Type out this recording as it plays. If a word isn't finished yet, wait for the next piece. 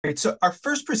Great. So our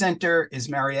first presenter is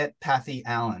Mariette Pathy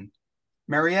Allen.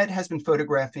 Mariette has been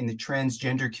photographing the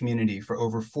transgender community for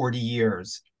over 40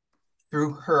 years.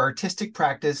 Through her artistic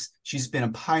practice, she's been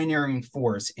a pioneering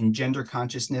force in gender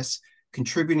consciousness,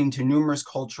 contributing to numerous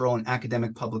cultural and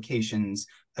academic publications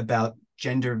about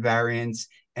gender variance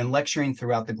and lecturing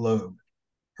throughout the globe.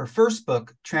 Her first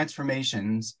book,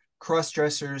 Transformations,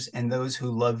 Crossdressers and Those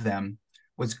Who Love Them,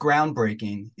 was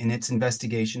groundbreaking in its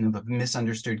investigation of a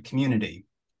misunderstood community.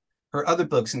 Her other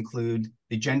books include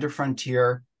The Gender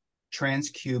Frontier, Trans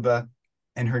Cuba,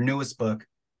 and her newest book,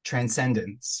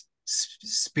 Transcendence,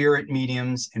 Spirit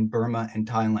Mediums in Burma and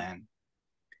Thailand.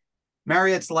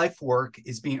 Mariette's life work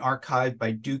is being archived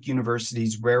by Duke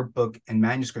University's Rare Book and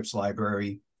Manuscripts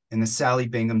Library and the Sally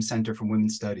Bingham Center for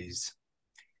Women's Studies.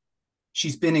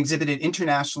 She's been exhibited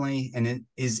internationally and it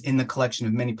is in the collection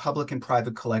of many public and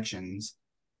private collections,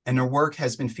 and her work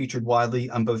has been featured widely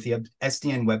on both the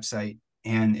SDN website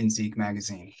and in Zeke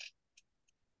magazine.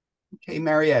 Okay,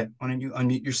 Mariette, why don't you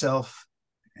unmute yourself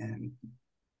and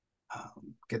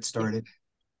get started?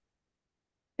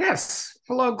 Yes.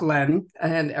 Hello, Glenn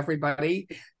and everybody.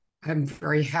 I'm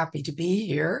very happy to be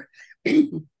here.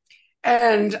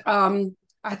 And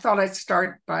I thought I'd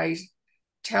start by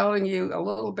telling you a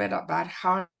little bit about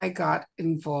how I got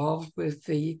involved with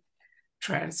the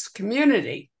trans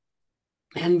community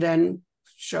and then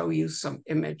show you some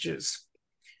images.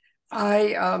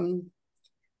 I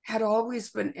had always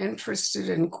been interested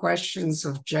in questions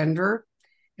of gender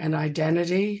and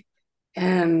identity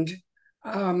and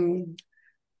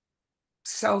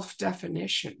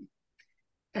self-definition.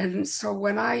 And so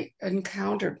when I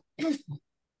encountered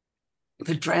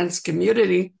the trans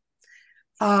community,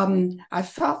 I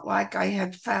felt like I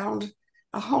had found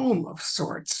a home of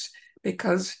sorts,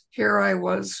 because here I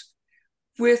was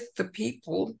with the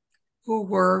people who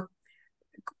were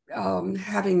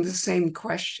having the same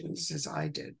questions as I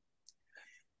did.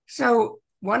 So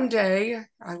one day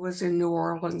I was in New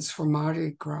Orleans for Mardi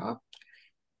Gras,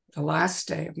 the last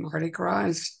day of Mardi Gras,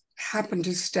 and happened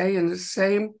to stay in the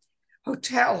same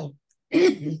hotel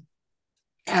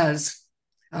as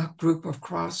a group of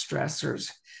cross-dressers.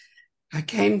 I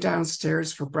came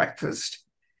downstairs for breakfast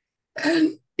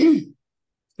and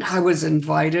I was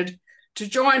invited to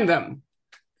join them.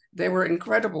 They were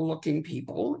incredible looking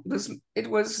people. It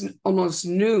was almost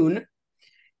noon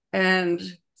and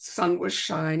sun was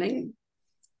shining.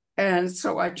 And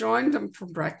so I joined them for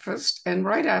breakfast. And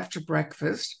right after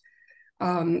breakfast,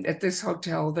 at this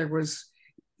hotel, that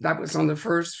was on the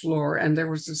first floor, and there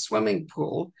was a swimming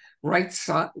pool right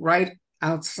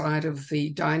outside of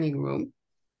the dining room.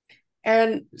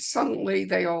 And suddenly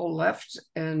they all left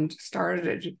and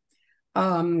started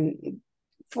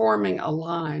forming a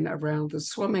line around the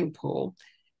swimming pool.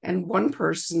 And one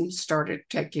person started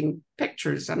taking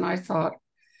pictures. And I thought,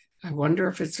 I wonder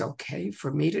if it's okay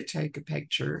for me to take a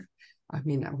picture. I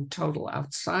mean, I'm a total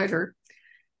outsider.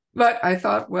 But I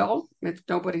thought, well, if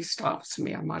nobody stops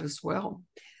me, I might as well.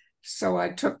 So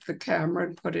I took the camera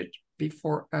and put it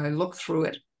before I looked through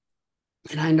it.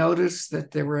 And I noticed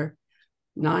that there were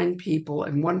 9 people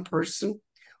and one person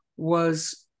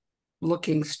was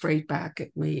looking straight back at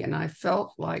me. And I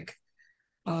felt like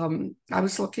I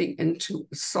was looking into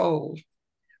a soul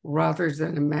rather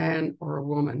than a man or a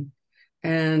woman.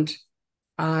 And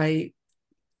I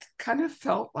kind of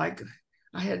felt like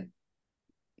I had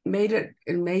made an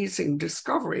amazing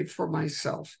discovery for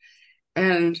myself.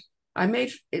 And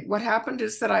what happened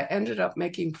is that I ended up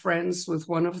making friends with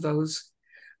one of those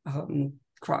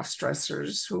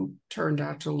cross-dressers who turned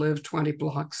out to live 20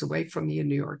 blocks away from me in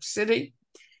New York City.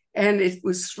 And it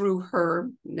was through her,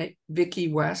 Vicki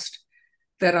West,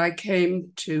 that I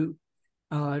came to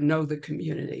know the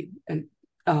community.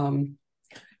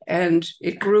 And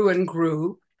it grew and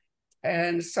grew.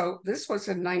 And so this was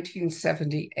in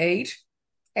 1978.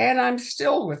 And I'm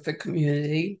still with the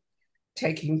community,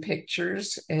 taking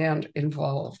pictures and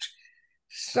involved.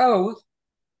 So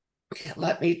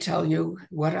let me tell you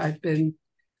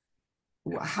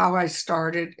how I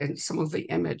started and some of the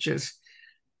images.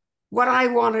 What I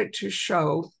wanted to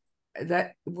show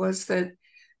that was that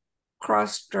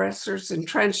cross-dressers and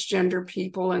transgender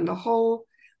people and the whole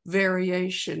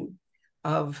variation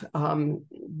of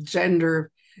gender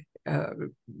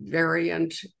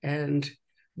variant and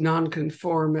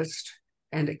nonconformist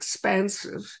and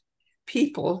expansive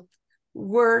people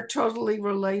were totally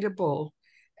relatable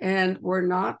and were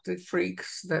not the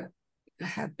freaks that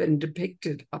have been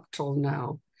depicted up till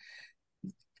now.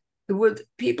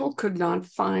 People could not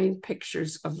find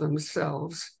pictures of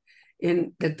themselves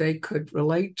that they could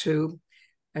relate to.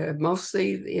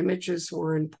 Mostly the images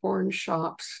were in porn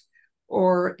shops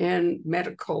or in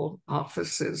medical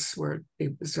offices where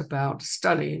it was about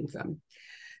studying them.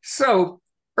 So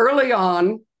early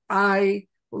on, I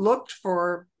looked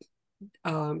for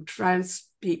trans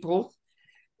people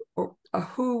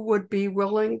who would be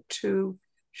willing to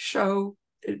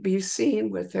be seen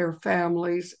with their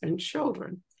families and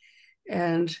children,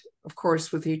 and of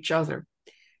course with each other.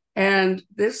 And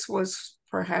this was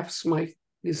perhaps my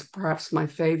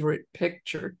favorite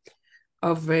picture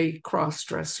of a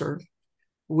cross-dresser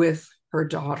with her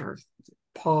daughter,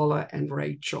 Paula and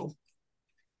Rachel.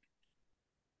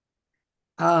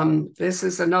 This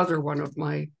is another one of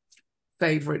my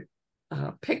favorite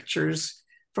pictures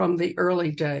from the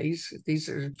early days. These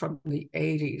are from the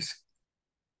 80s.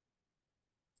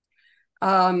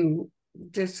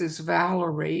 This is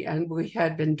Valerie, and we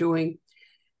had been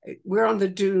we're on the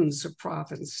dunes of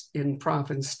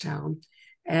Provincetown,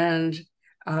 and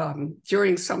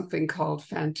during something called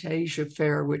Fantasia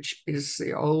Fair, which is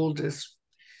the oldest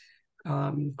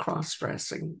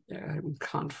cross-dressing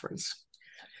conference.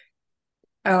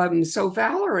 So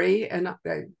Valerie and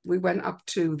we went up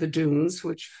to the dunes,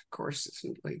 which of course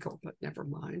isn't legal, but never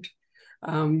mind,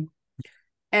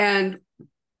 and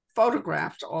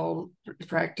photographed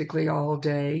practically all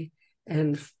day.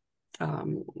 And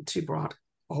she brought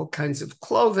all kinds of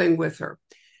clothing with her.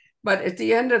 But at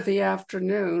the end of the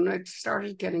afternoon, it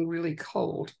started getting really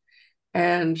cold,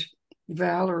 and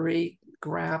Valerie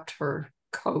grabbed her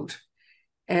coat,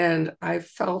 and I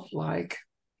felt like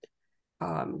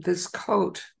this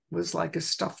coat was like a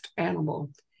stuffed animal,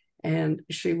 and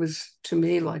she was, to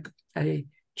me, like a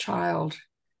child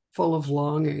full of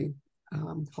longing,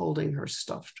 holding her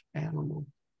stuffed animal.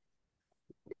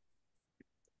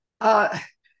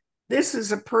 This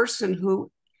is a person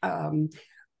who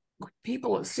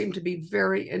people seem to be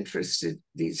very interested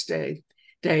these days.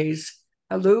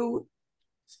 Lou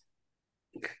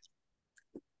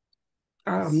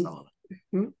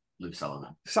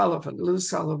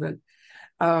Sullivan.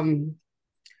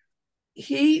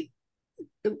 He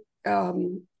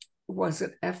was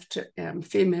an F to M,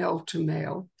 female to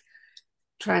male,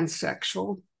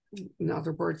 transsexual. In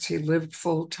other words, he lived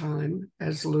full time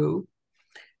as Lou.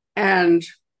 And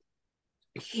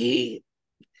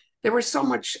there was so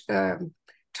much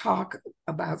talk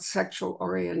about sexual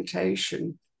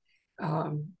orientation.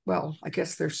 Well, I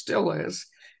guess there still is.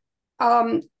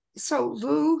 So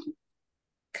Lou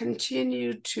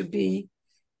continued to be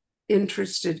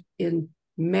interested in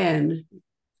men,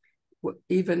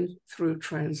 even through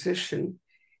transition,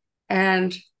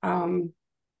 and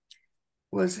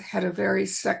had a very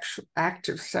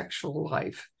active sexual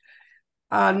life.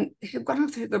 One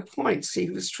of the points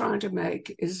he was trying to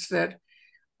make is that,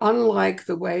 unlike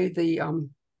the way the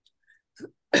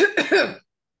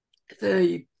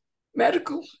the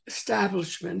medical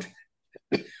establishment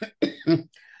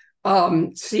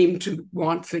seemed to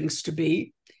want things to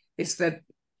be, is that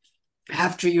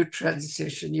after your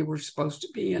transition, you were supposed to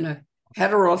be in a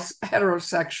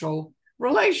heterosexual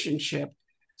relationship.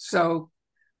 So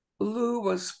Lou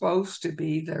was supposed to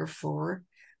be, therefore,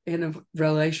 in a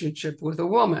relationship with a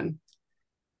woman.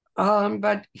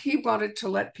 But he wanted to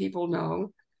let people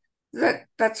know that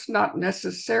that's not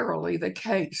necessarily the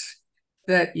case,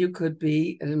 that you could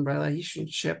be in a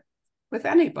relationship with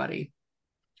anybody.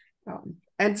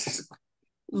 And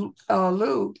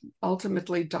Lou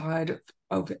ultimately died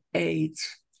of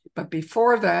AIDS. But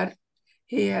before that,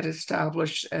 he had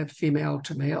established a female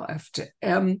to male, F to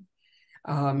M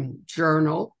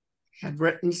journal, had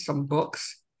written some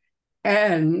books,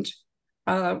 and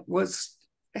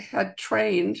had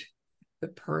trained the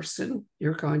person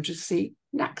you're going to see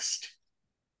next.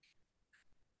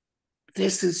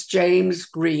 This is James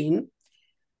Green,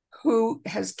 who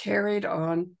has carried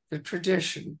on the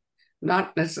tradition,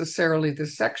 not necessarily the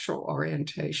sexual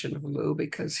orientation of Lou,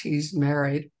 because he's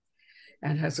married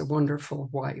and has a wonderful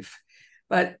wife.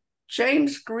 But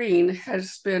James Green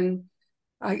has been,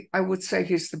 I would say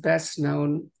he's the best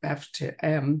known F to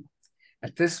M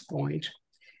at this point,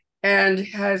 and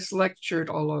has lectured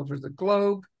all over the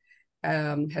globe,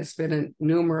 has been in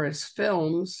numerous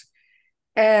films,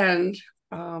 and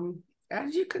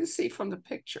as you can see from the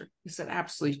picture, he's an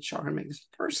absolutely charming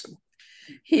person.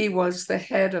 He was the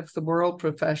head of the World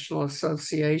Professional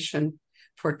Association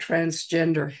for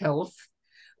Transgender Health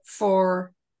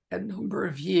for a number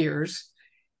of years.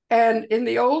 And in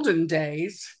the olden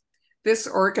days, this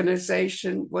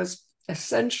organization was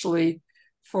essentially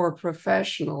for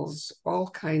professionals, all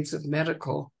kinds of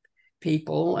medical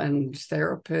people and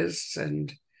therapists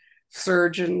and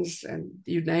surgeons and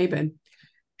you name it.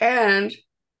 And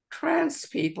trans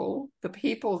people, the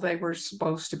people they were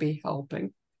supposed to be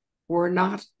helping, were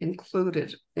not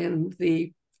included in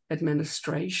the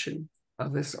administration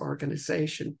of this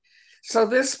organization. So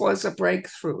this was a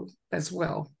breakthrough as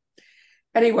well.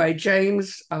 Anyway,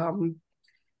 James,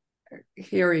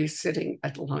 here he's sitting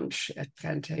at lunch at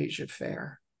Fantasia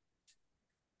Fair.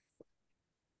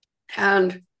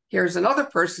 And here's another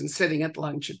person sitting at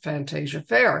lunch at Fantasia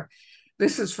Fair.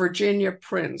 This is Virginia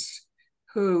Prince,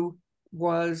 who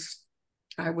was,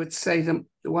 I would say,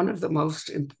 one of the most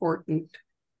important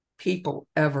people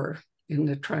ever in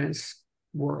the trans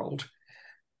world.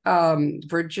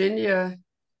 Virginia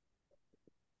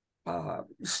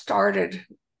started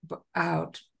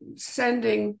out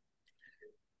sending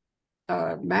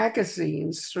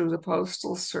magazines through the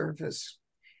Postal Service.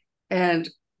 And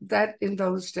that in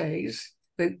those days,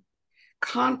 the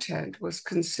content was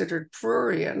considered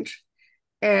prurient,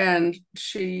 and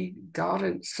she got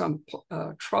in some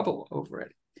trouble over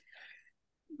it.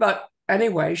 But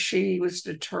anyway, she was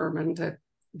determined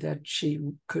that she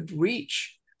could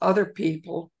reach other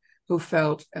people who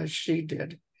felt as she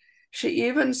did. She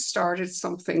even started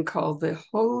something called the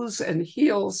Hose and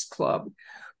Heels Club,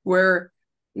 where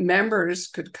members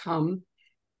could come,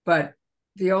 but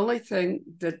the only thing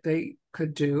that they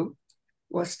could do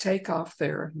was take off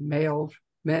their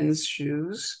men's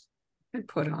shoes and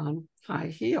put on high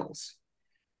heels.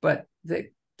 But the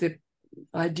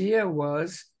idea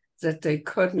was that they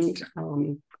couldn't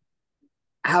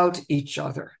out each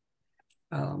other.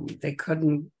 They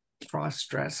couldn't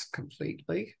cross-dress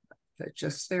completely,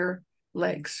 just their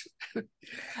legs.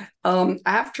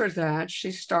 After that,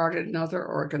 she started another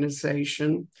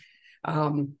organization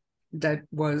that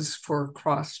was for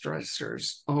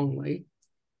cross-dressers only.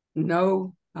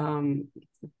 No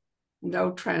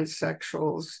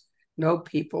transsexuals, no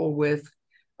people with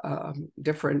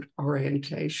different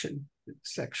orientation,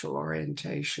 sexual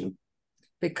orientation,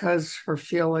 because her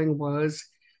feeling was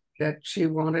that she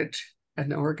wanted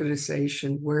an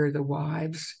organization where the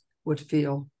wives would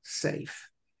feel safe.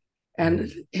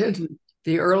 And in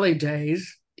the early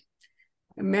days,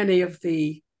 many of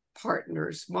the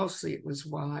partners, mostly it was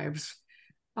wives,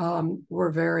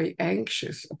 were very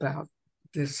anxious about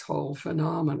this whole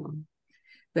phenomenon.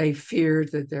 They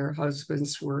feared that their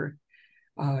husbands were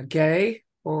gay,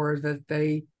 or that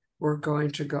they were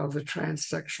going to go the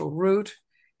transsexual route.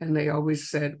 And they always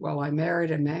said, well, I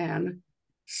married a man,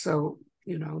 so,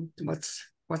 you know,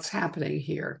 what's happening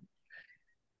here?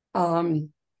 One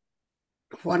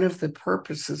of the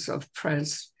purposes of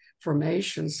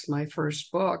Transformations, my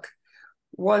first book,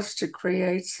 was to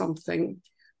create something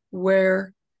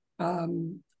where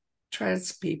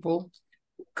trans people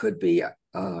could be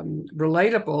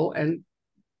relatable, and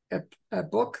a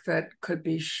book that could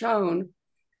be shown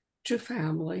to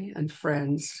family and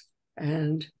friends,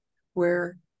 and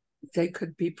where they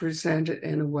could be presented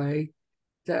in a way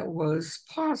that was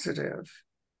positive,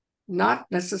 not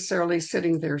necessarily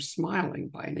sitting there smiling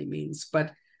by any means,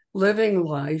 but living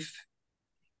life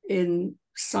in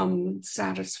some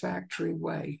satisfactory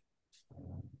way.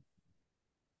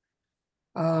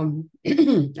 And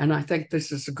I think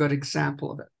this is a good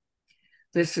example of it.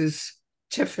 This is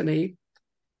Tiffany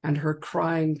and her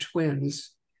crying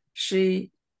twins.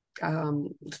 She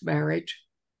was married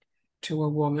to a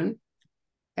woman,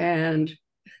 and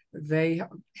they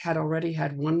had already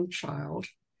had one child,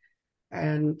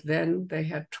 and then they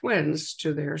had twins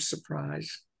to their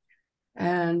surprise.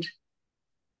 And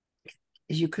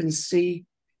you can see,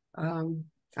 I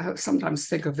sometimes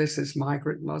think of this as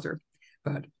migrant mother,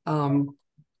 but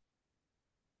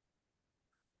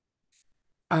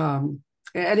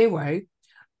anyway,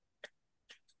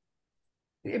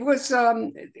 it was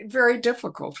very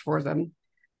difficult for them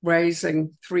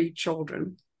raising 3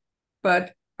 children,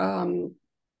 but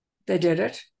they did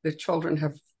it. The children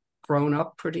have grown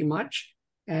up pretty much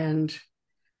and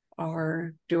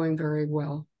are doing very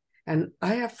well. And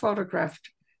I have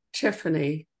photographed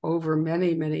Tiffany over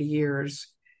many, many years,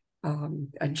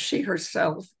 and she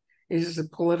herself is a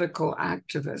political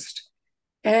activist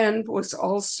and was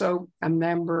also a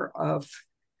member of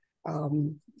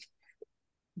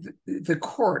the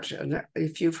court. And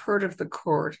if you've heard of the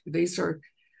court, these are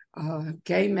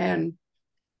gay men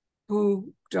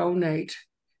who donate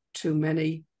to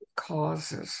many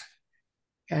causes,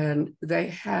 and they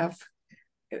have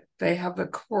a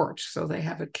court. So they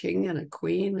have a king and a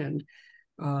queen and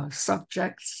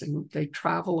subjects, and they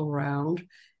travel around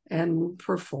and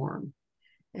perform.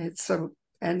 And so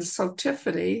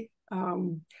Tiffany,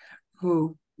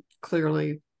 who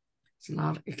clearly is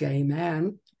not a gay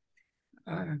man,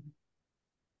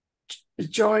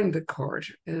 joined the court,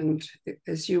 and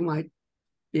as you might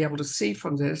be able to see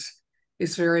from this,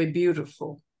 is very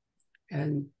beautiful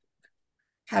and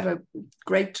had a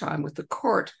great time with the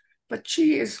court, but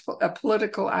she is a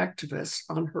political activist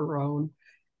on her own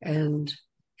and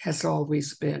has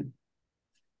always been.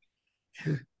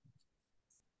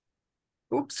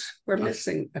 Oops, we're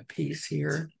missing a piece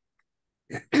here.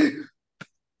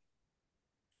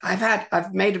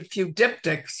 I've made a few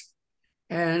diptychs,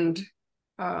 and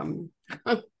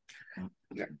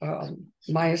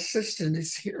my assistant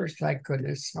is here, thank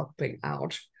goodness, helping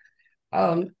out.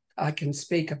 I can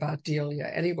speak about Delia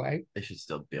anyway. They should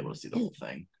still be able to see the whole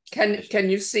thing. Can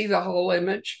you see the whole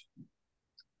image?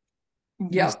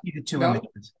 Yeah, see the two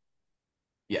images.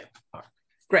 Yeah, right.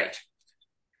 Great.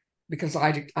 Because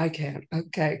I can't.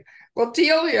 Okay. Well,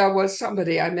 Delia was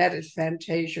somebody I met at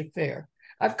Fantasia Fair.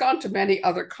 I've gone to many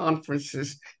other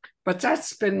conferences, but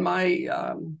that's been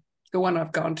the one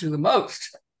I've gone to the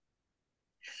most.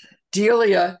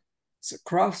 Delia is a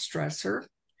cross-dresser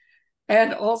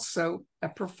and also a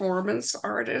performance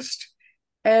artist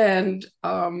and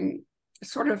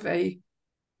sort of a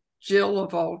Jill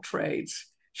of all trades.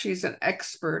 She's an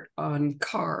expert on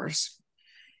cars.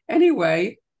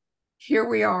 Anyway, here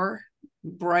we are,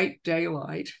 bright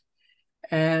daylight,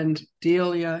 and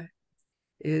Delia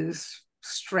is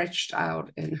stretched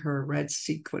out in her red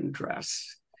sequin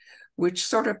dress, which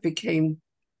sort of became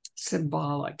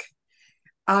symbolic.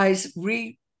 I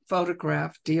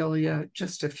re-photographed Delia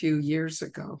just a few years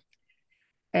ago,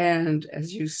 and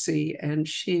as you see, and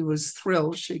she was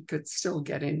thrilled she could still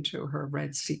get into her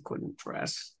red sequin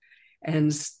dress.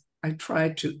 And I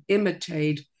tried to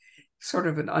imitate sort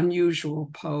of an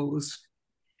unusual pose,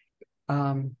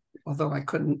 although I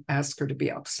couldn't ask her to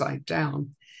be upside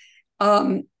down.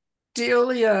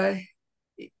 Delia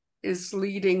is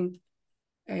leading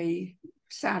a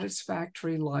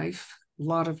satisfactory life. A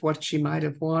lot of what she might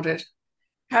have wanted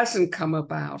hasn't come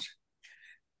about,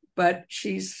 but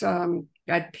she's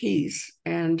at peace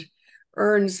and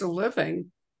earns a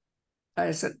living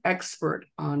as an expert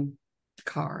on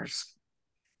cars,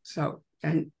 so,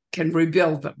 and can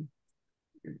rebuild them.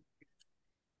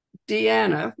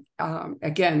 Deanna,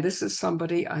 again, this is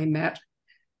somebody I met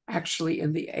actually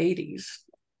in the 80s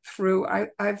through,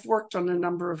 I've worked on a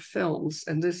number of films,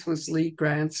 and this was Lee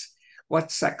Grant's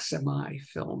What Sex Am I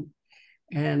film.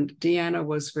 And Deanna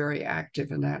was very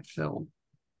active in that film.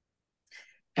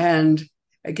 And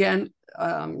again,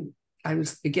 I'm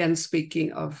again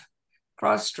speaking of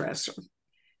cross-dresser.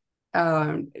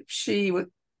 She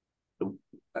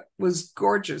was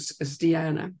gorgeous as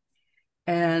Deanna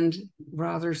and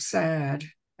rather sad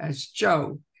as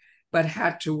Joe, but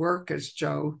had to work as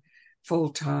Joe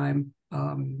full-time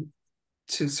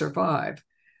to survive.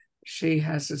 She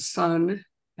has a son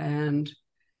and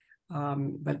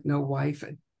but no wife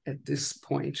at this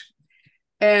point.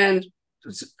 And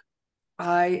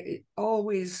I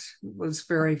always was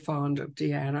very fond of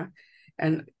Deanna,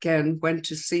 and again went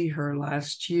to see her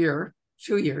last year,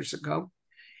 2 years ago.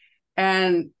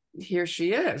 And here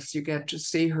she is. You get to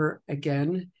see her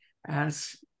again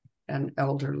as an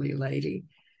elderly lady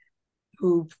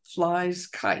who flies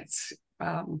kites.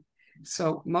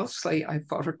 So mostly I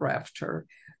photographed her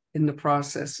in the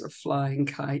process of flying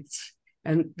kites.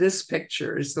 And this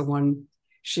picture is the one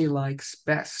she likes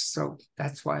best. So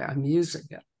that's why I'm using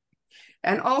it.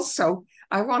 And also,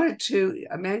 I wanted to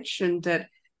mention that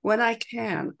when I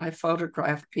can, I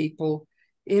photograph people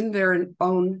in their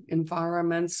own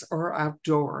environments or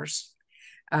outdoors,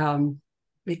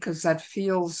 because that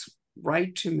feels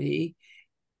right to me.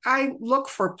 I look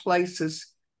for places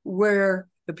where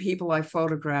the people I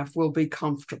photograph will be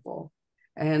comfortable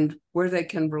and where they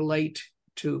can relate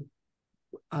to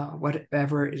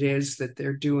whatever it is that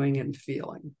they're doing and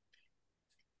feeling.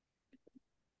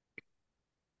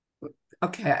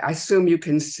 Okay, I assume you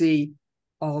can see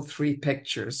all three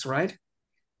pictures, right?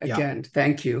 Again, yeah.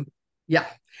 Thank you. Yeah.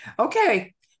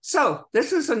 Okay, so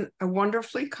this is a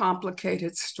wonderfully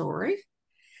complicated story.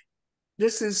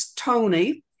 This is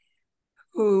Tony,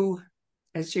 who,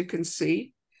 as you can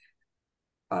see,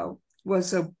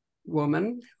 was a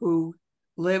woman who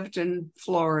lived in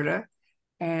Florida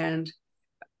and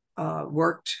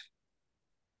worked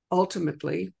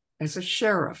ultimately as a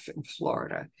sheriff in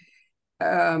Florida.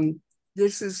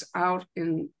 This is out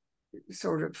in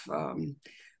sort of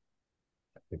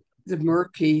the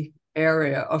murky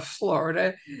area of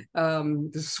Florida,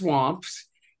 the swamps.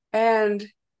 And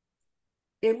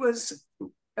it was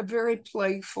a very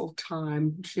playful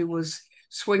time. She was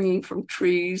swinging from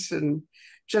trees and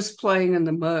just playing in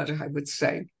the mud, I would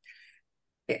say.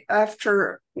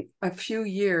 After a few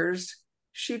years,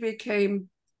 she became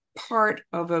part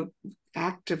of an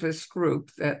activist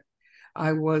group that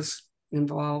I was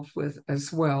involved with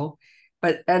as well.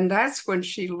 And that's when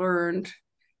she learned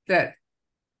that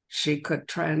she could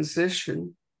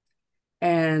transition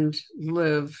and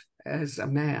live as a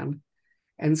man.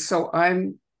 And so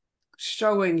I'm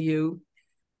showing you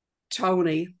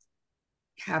Tony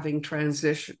having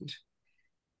transitioned.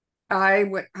 I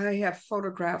have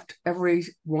photographed every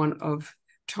one of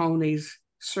Tony's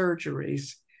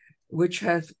surgeries, which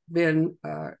has been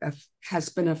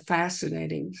a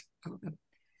fascinating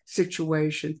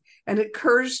situation. And it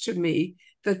occurs to me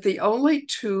that the only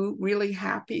two really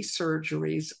happy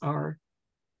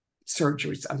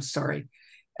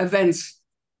events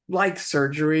like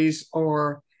surgeries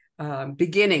or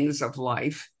beginnings of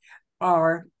life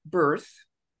are birth,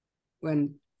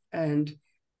 and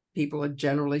people are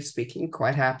generally speaking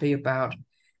quite happy about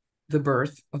the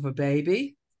birth of a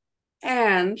baby,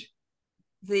 and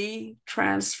the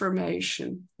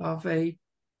transformation of a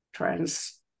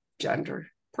transgender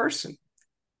person.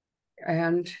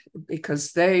 And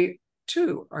because they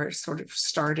too are sort of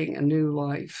starting a new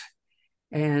life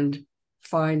and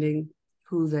finding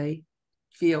who they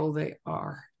feel they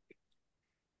are.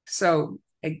 So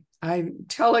I'm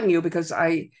telling you because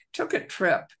I took a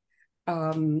trip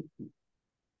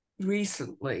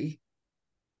recently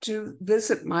to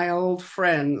visit my old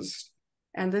friends.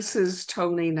 And this is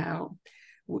Tony now.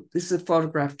 This is a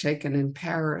photograph taken in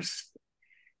Paris.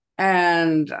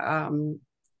 And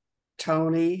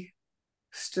Tony,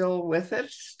 still with it,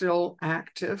 still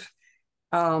active,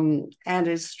 and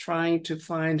is trying to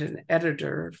find an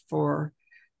editor for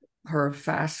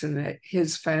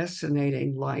his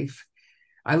fascinating life.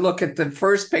 I look at the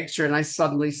first picture and I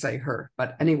suddenly say her,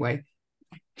 but anyway,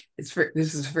 this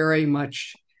is very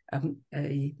much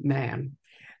a man.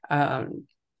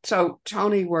 So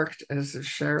Tony worked as a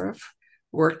sheriff,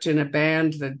 worked in a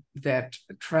band that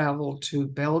traveled to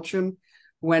Belgium,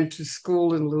 went to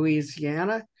school in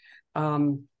Louisiana,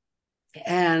 and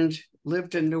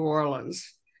lived in New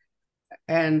Orleans.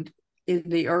 And in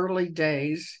the early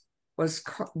days was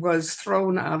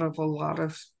thrown out of a lot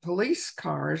of police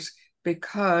cars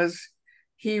because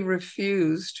he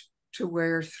refused to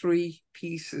wear 3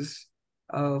 pieces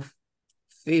of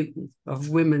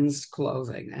women's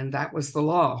clothing, and that was the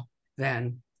law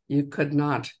then. You could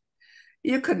not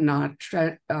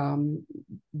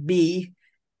be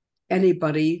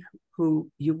anybody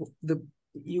who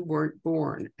you weren't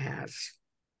born as.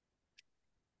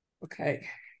 Okay.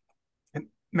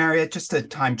 Mariette, just a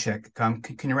time check. Can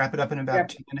you wrap it up in about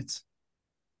 2 minutes?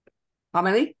 How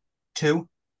many? 2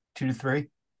 to 3.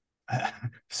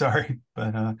 Sorry,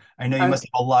 but I know you must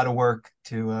have a lot of work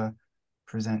to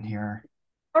present here.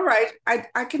 All right,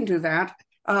 I can do that.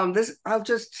 I'll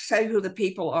just say who the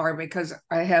people are because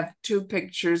I have 2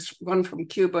 pictures, one from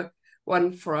Cuba,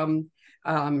 one from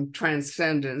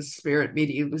Transcendence, Spirit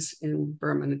Mediums in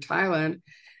Burma and Thailand.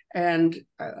 And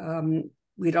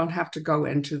we don't have to go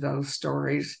into those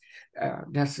stories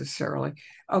necessarily.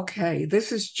 Okay,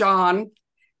 this is John,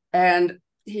 and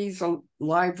he's a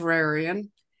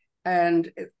librarian.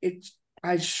 And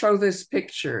I show this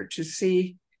picture to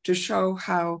show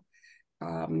how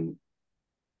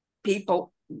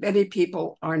many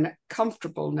people are not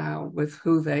comfortable now with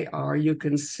who they are. You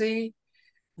can see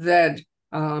that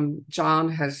John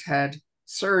has had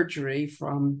surgery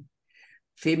from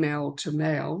female to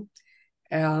male,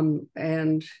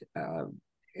 and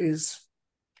is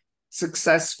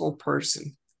successful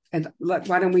person. And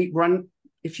why don't we run,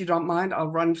 if you don't mind, I'll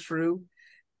run through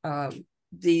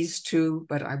these 2,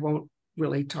 but I won't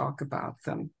really talk about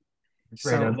them.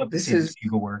 Great, so I'd love to see this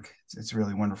Cuba work. It's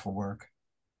really wonderful work.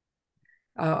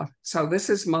 So this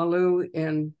is Malu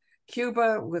in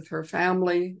Cuba with her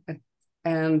family,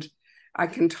 and I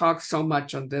can talk so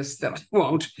much on this that I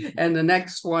won't. And the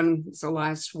next one, the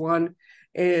last one,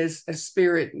 is a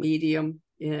spirit medium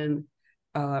in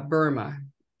Burma,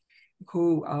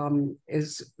 who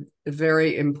is a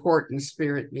very important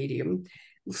spirit medium,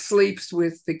 sleeps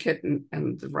with the kitten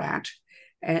and the rat,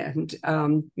 and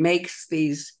makes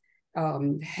these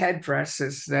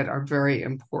headdresses that are very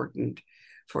important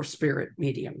for spirit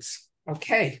mediums.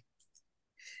 Okay.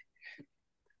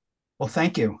 Well,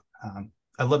 thank you.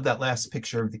 I love that last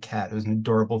picture of the cat. It was an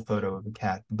adorable photo of the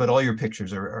cat, but all your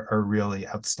pictures are really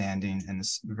outstanding and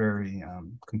this very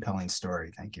compelling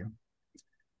story. Thank you.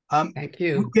 Thank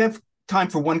you. We have time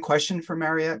for one question for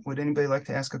Mariette. Would anybody like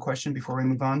to ask a question before we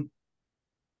move on?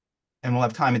 And we'll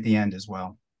have time at the end as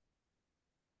well.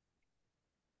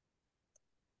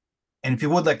 And if you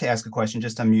would like to ask a question,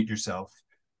 just unmute yourself.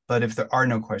 But if there are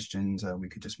no questions, we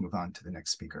could just move on to the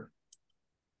next speaker.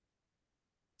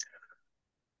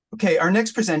 Okay, our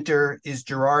next presenter is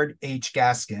Gerard H.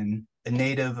 Gaskin, a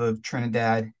native of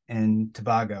Trinidad and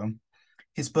Tobago.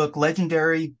 His book,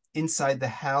 Legendary Inside the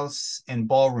House and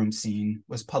Ballroom Scene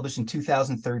was published in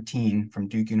 2013 from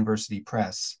Duke University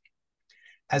Press.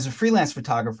 As a freelance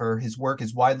photographer, his work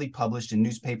is widely published in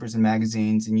newspapers and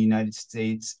magazines in the United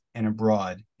States and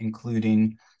abroad,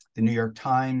 including the New York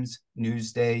Times,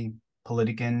 Newsday,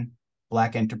 Politiken,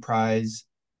 Black Enterprise,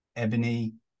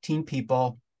 Ebony, Teen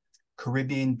People,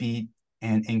 Caribbean Beat,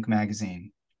 and Inc.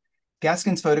 magazine.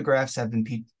 Gaskin's photographs have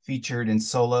been featured in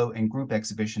solo and group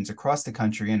exhibitions across the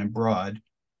country and abroad.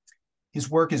 His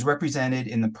work is represented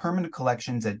in the permanent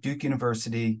collections at Duke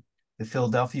University, the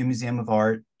Philadelphia Museum of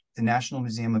Art, the National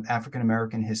Museum of African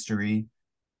American History,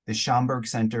 the Schomburg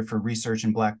Center for Research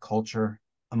in Black Culture,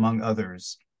 among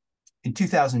others. In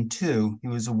 2002, he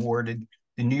was awarded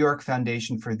the New York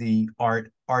Foundation for the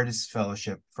Artists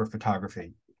Fellowship for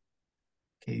Photography.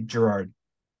 Okay, Gerard.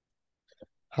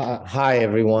 Hi,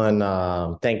 everyone.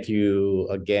 Thank you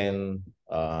again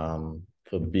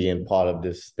for being part of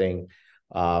this thing.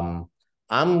 I'm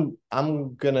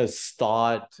gonna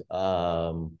start.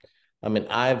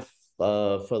 I've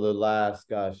for the last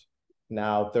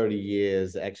now 30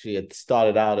 years. Actually, it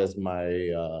started out as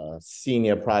my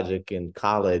senior project in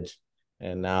college,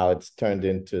 and now it's turned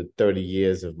into 30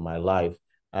 years of my life.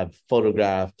 I've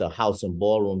photographed the house and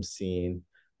ballroom scene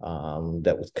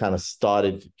that was kind of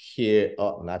started here,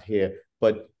 not here,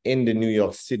 but in the New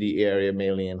York City area,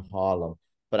 mainly in Harlem.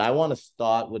 But I want to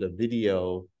start with a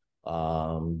video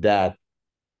that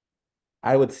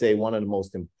I would say one of the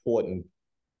most important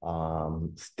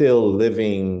still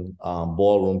living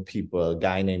ballroom people, a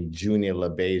guy named Junior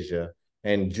LaBeija.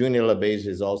 And Junior LaBeija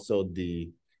is also the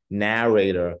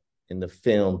narrator in the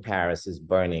film Paris is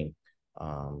Burning.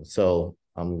 So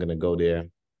I'm going to go there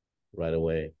right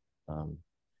away.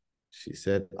 She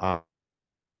said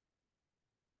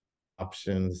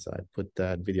options. I put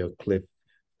that video clip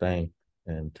thing.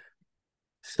 And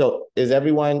so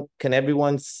can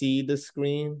everyone see the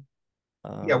screen?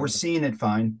 Yeah, we're seeing it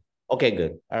fine. Okay,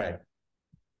 good. All right.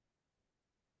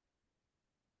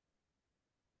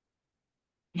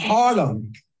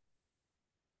 Harlem,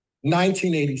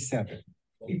 1987.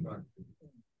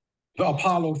 The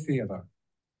Apollo Theater.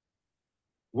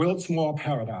 Wilkes-Barre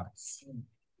Paradise.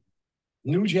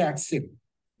 New Jack City.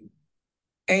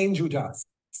 Angel Dust.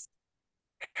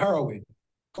 Heroin.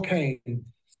 Cocaine.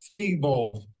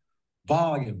 Speedballs.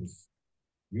 Volumes.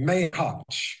 Makeup.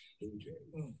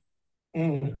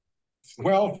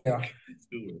 Welfare.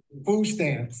 Food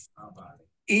stamps.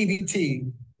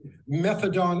 EBT.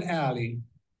 Methadone Alley.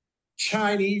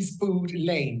 Chinese food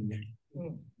lane.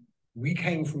 We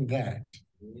came from that.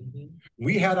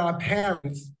 We had our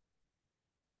parents,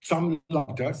 some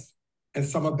loved us and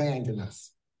some abandoned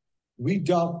us. We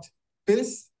ducked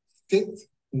fists, sticks,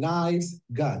 knives,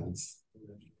 guns.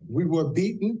 We were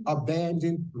beaten,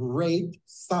 abandoned, raped,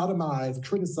 sodomized,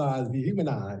 criticized,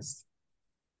 dehumanized,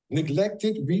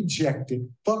 neglected, rejected,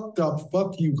 fucked up,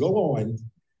 fuck you, go on.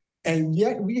 And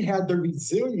yet we had the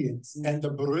resilience and the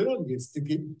brilliance to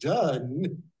get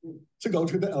done to go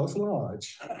to the Elks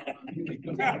Lodge.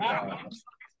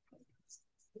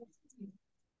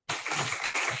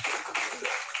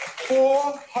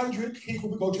 400 people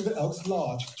would go to the Elks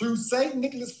Lodge through St.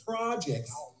 Nicholas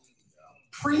projects,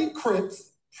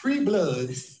 pre-Crips,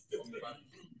 pre-Bloods,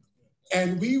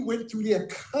 and we went through their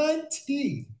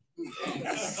cunty,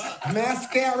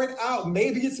 mascara it out.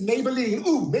 Maybe it's Maybelline.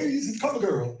 Ooh, maybe it's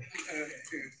CoverGirl.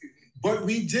 But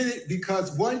we did it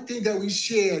because one thing that we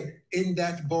shared in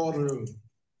that ballroom,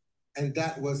 and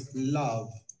that was love.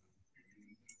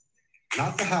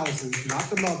 Not the houses, not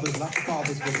the mothers, not the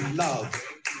fathers, but love.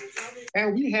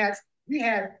 And we had,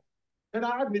 and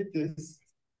I admit this,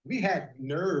 we had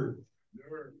nerve.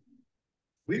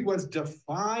 We was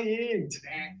defiant.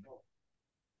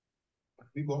 But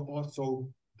we were also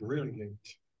brilliant,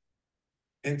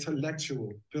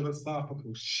 intellectual,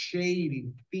 philosophical,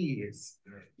 shady, fierce.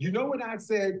 You know when I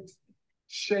said,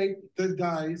 shake the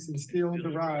dice and steal the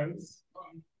rice?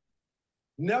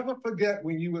 Never forget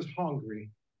when you was hungry.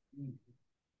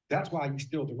 That's why you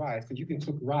steal the rice, because you can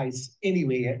cook rice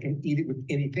anywhere and eat it with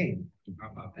anything. How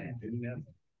about that?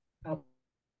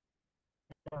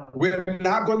 We're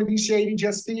not going to be shady,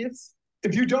 just fierce.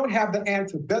 If you don't have the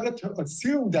answer, better to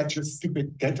assume that you're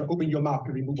stupid than to open your mouth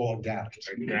and remove all doubt.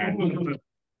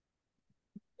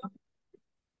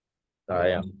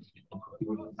 Sorry.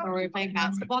 Are we playing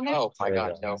basketball now? Oh my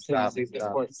God, no. Stop. We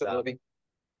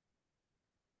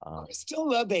still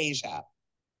love Asia.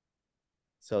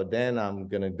 So then I'm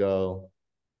gonna go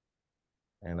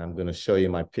and I'm gonna show you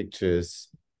my pictures.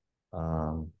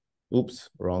 Oops,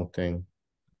 wrong thing.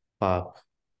 Pop.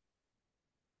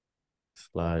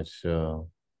 Slideshow.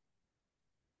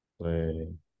 Play.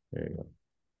 There you go.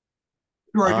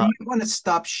 Gerard, you Uh, might want to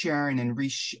stop sharing and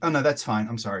oh no, that's fine.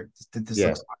 I'm sorry. This yeah,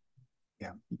 looks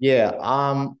fine. Yeah.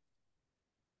 yeah.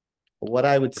 What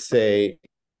I would say,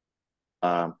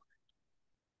 um,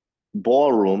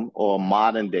 ballroom or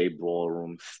modern day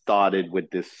ballroom started with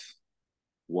this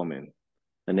woman.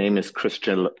 Her name is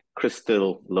Crystal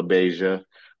LaBeija.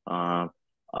 Uh,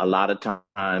 a lot of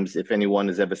times, if anyone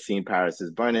has ever seen Paris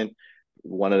is Burning,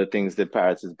 one of the things that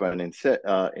Paris is Burning said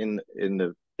in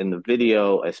the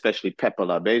video, especially Pepper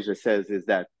LaBeija says, is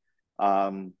that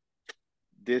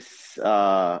this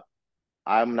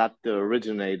I'm not the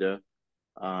originator.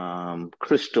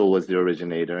 Crystal was the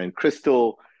originator, and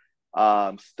Crystal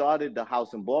started the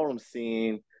house and ballroom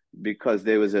scene because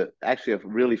there was actually a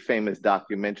really famous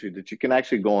documentary that you can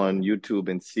actually go on YouTube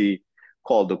and see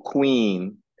called The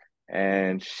Queen.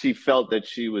 And she felt that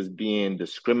she was being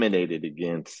discriminated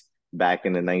against back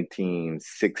in the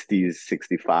 1960s,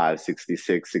 65,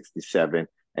 66, 67.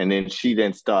 And then she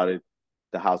then started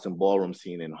the house and ballroom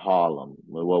scene in Harlem,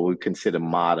 what we consider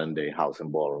modern day house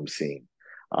and ballroom scene.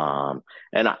 And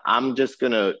I'm just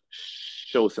going to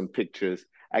show some pictures.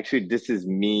 Actually, this is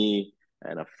me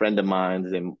and a friend of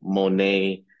mine's in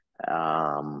Monet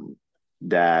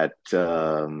that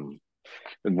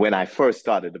when I first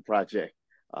started the project,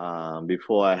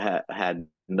 before I had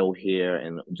no hair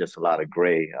and just a lot of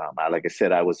gray. Like I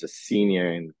said, I was a senior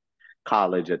in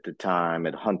college at the time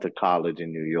at Hunter College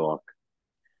in New York.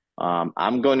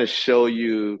 I'm going to show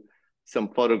you some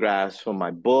photographs from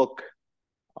my book,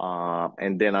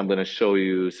 and then I'm going to show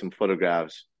you some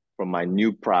photographs from my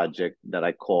new project that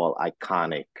I call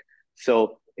Iconic.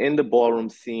 So in the ballroom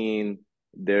scene,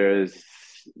 there's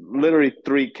literally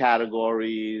three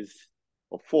categories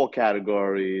or four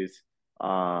categories.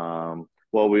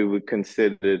 What we would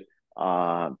consider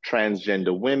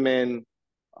transgender women,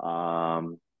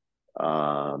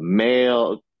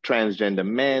 male transgender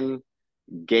men,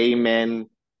 gay men,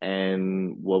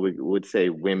 and what we would say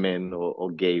women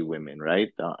or gay women, right?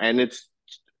 And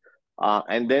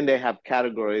then they have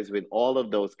categories with all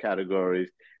of those categories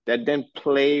that then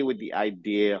play with the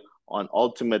idea on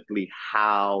ultimately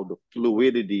how the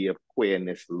fluidity of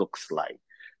queerness looks like.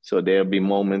 So there'll be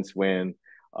moments when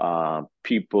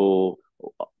people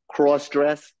cross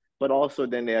dress, but also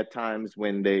then there are times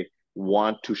when they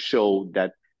want to show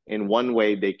that in one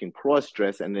way they can cross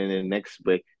dress, and then in the next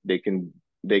way they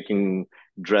can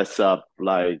dress up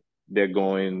like they're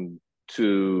going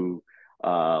to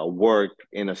work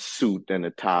in a suit and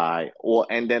a tie,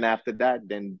 and then after that,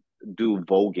 then do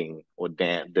voguing or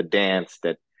the dance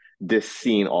that this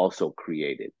scene also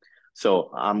created.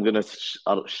 So I'm gonna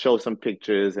I'll show some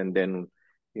pictures, and then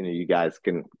you guys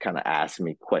can kind of ask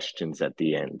me questions at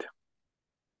the end.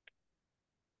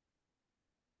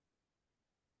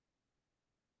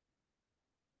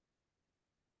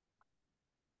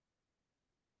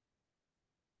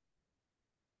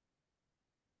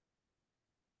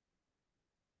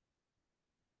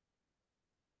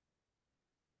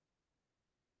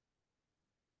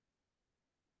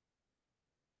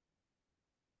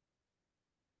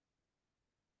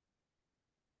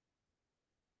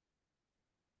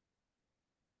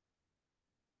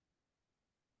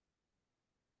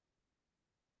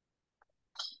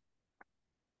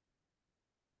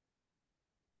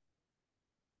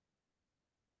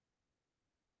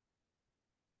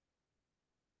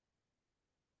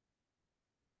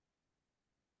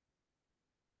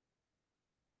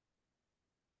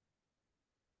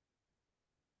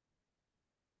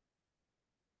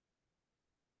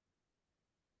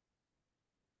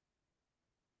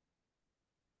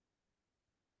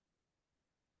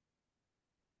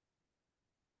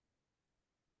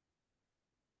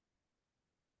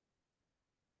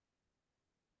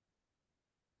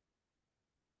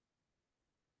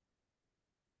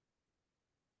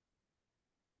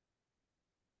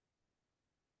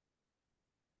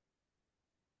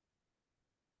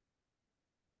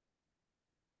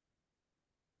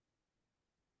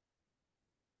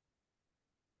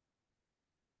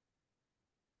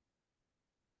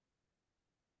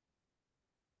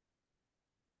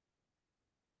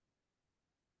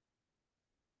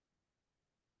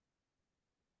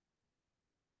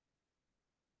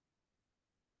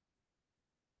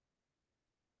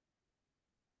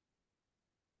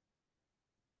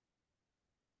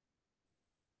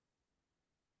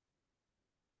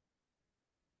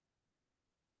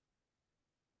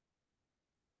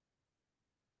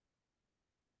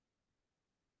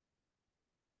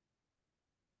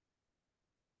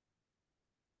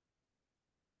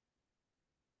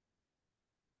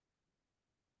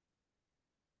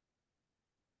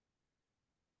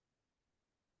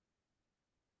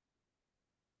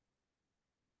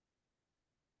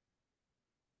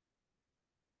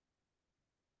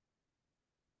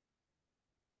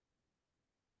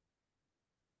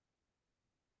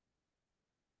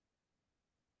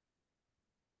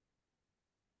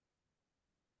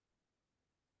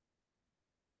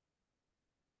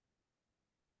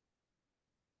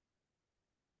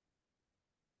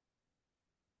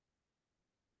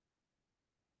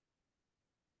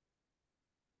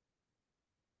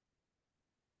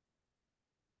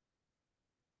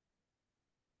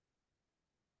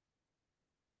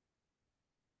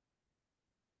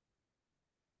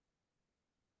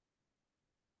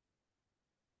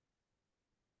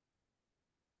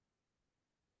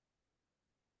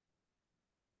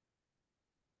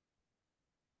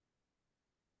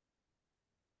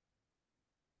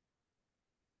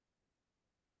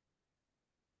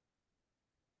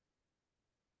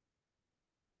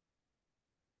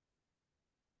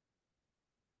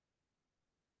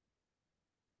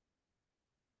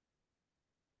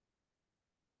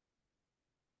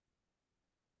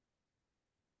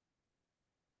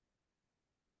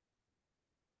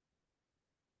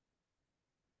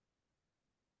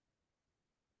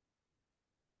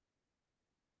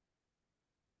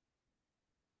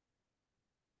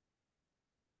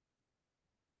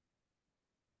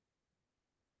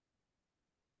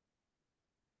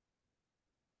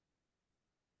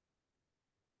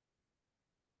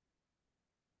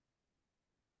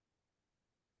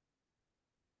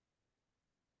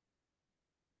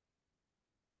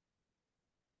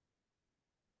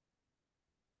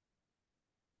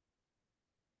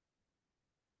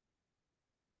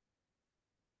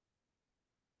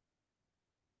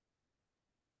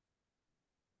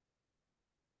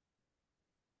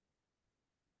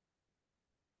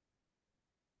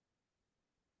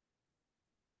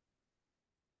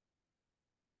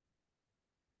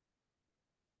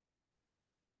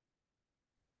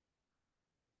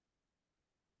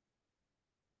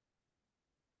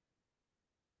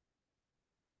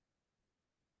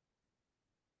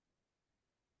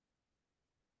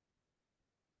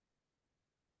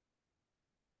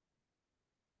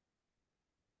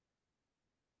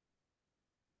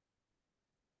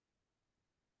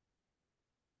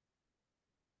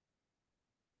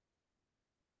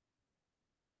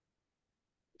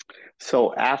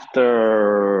 So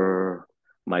after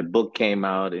my book came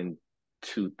out in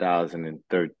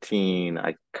 2013,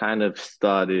 I kind of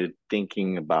started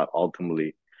thinking about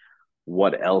ultimately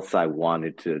what else I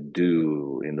wanted to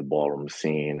do in the ballroom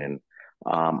scene. And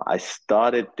I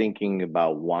started thinking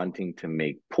about wanting to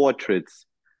make portraits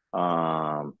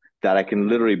that I can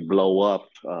literally blow up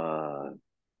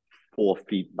 4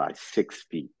 feet by 6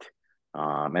 feet.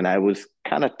 And I was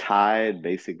kind of tired,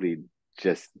 basically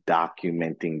just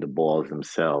documenting the balls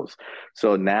themselves.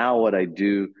 So now what I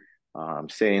do,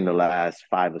 say in the last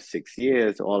 5 or 6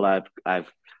 years,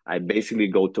 I basically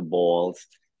go to balls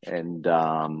and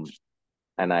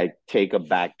I take a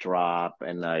backdrop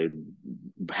and I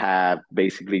have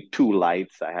basically two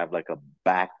lights. I have like a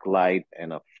back light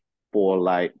and a four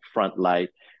light front light,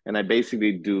 and I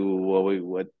basically do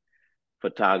what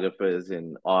photographers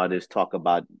and artists talk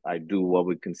about. I do what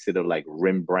we consider like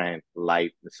Rembrandt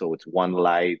light. So it's one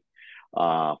light,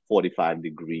 45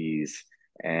 degrees.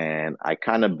 And I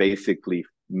kind of basically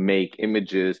make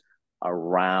images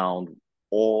around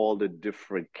all the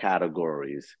different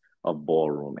categories of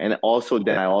ballroom. And also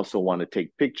then I also want to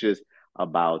take pictures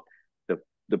about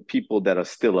the people that are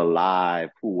still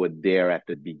alive who were there at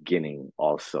the beginning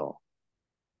also.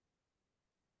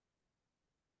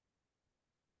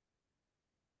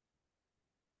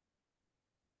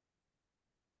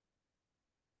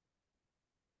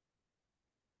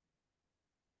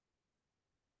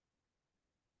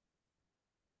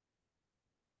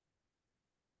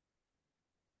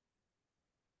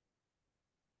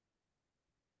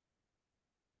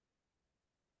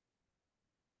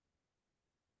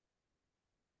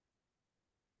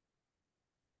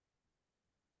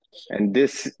 And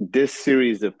this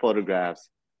series of photographs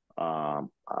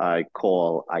I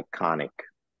call iconic.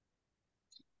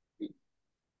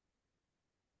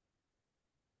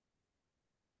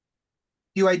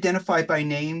 You identify by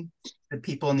name the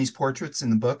people in these portraits in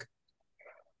the book?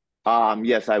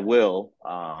 Yes, I will.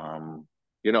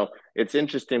 It's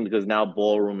interesting because now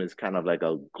ballroom is kind of like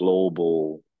a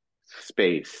global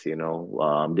space, there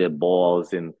are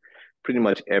balls in pretty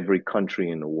much every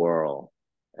country in the world.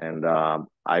 And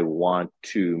I want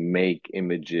to make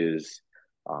images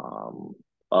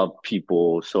of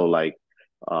people. So like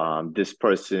this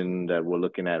person that we're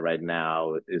looking at right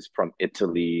now is from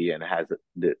Italy and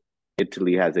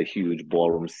Italy has a huge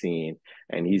ballroom scene,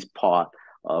 and he's part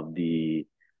of the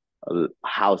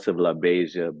House of La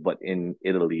Beja, but in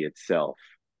Italy itself.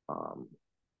 Um,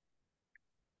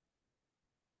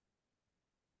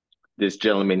 this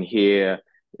gentleman here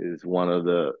is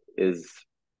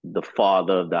the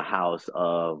father of the house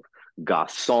of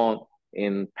Gaskin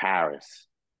in Paris.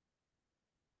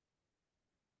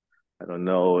 I don't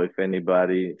know if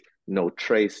anybody know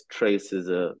Trace. Trace is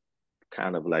a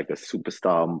kind of like a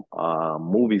superstar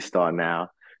movie star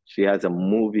now. She has a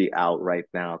movie out right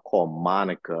now called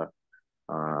Monica,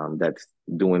 that's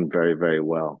doing very, very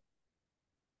well.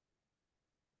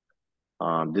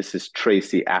 This is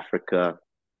Tracy Africa.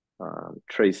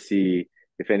 Tracy,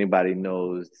 if anybody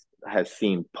knows, has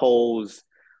seen Pose.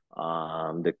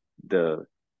 The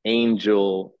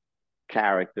angel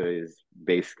character is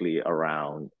basically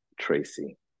around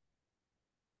Tracy.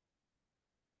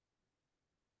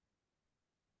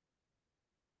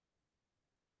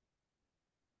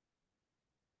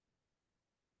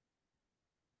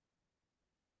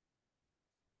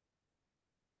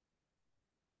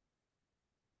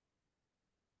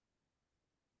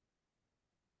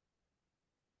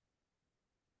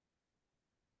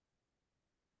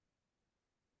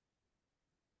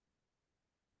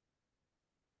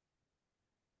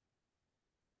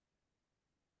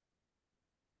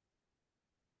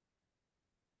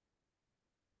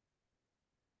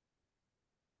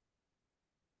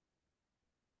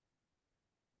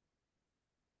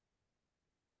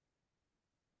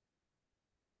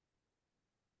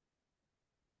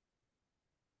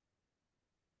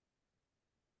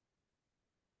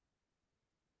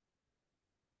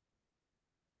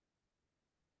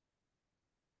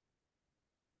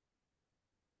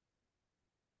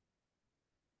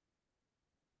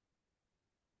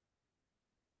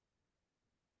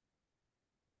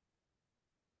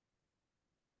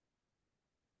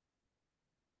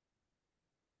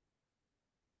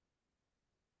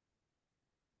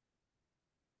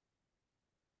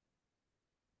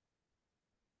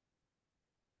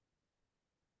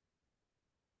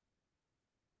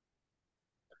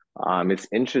 It's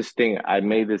interesting. I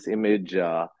made this image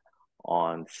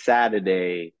on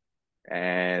Saturday,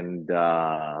 and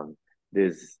there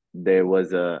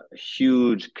was a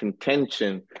huge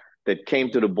contention that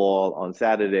came to the ball on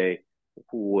Saturday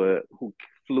who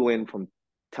flew in from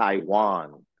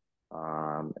Taiwan.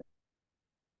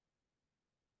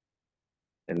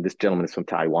 and this gentleman is from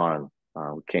Taiwan,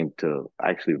 who came to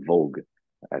actually Vogue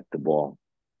at the ball.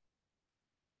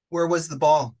 Where was the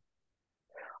ball?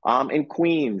 In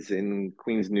Queens,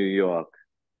 New York.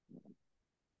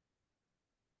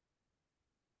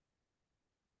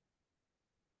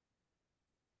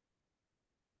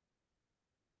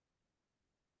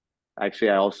 Actually,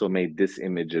 I also made this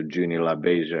image of Junior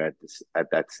LaBeija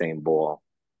at that same ball.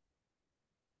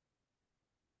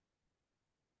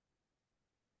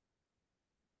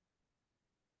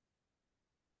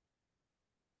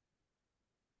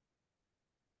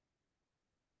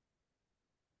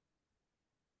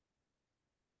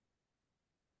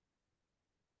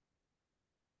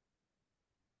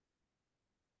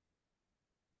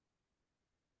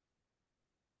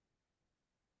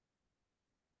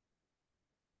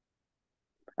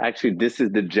 Actually, this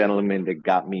is the gentleman that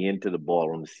got me into the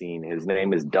ballroom scene. His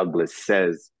name is Douglas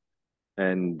Says,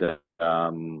 and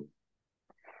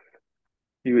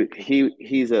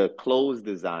he's a clothes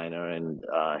designer, and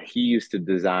he used to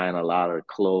design a lot of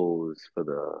clothes for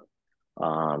the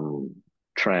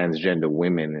transgender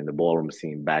women in the ballroom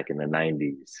scene back in the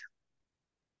 90s.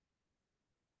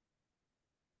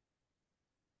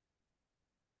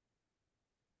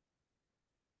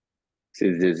 So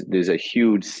there's a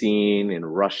huge scene in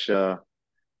Russia.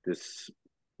 This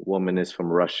woman is from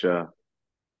Russia,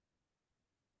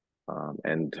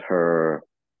 and her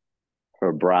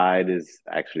bride is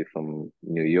actually from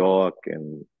New York,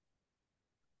 and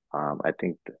I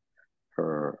think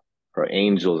her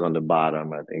angels on the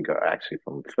bottom, I think, are actually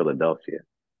from Philadelphia.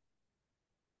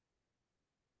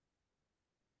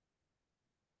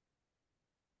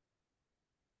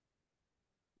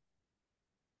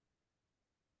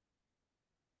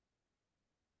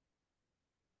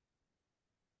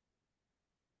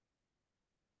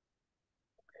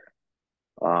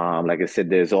 Like I said,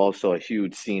 there's also a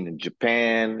huge scene in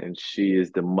Japan, and she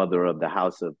is the mother of the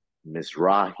house of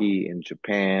Mizrahi in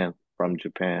Japan, from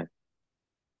Japan.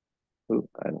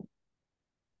 And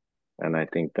I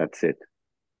think that's it.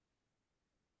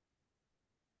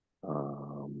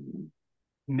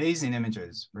 Amazing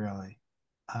images, really.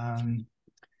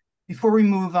 Before we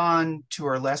move on to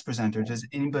our last presenter, does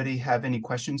anybody have any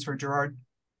questions for Gerard?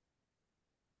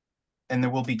 And there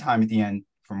will be time at the end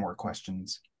for more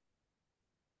questions.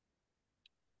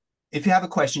 If you have a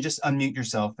question, just unmute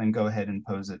yourself and go ahead and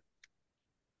pose it.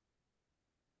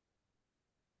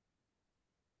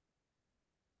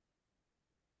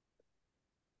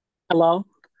 Hello.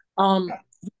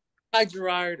 Hi,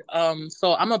 Gerard.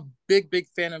 So I'm a big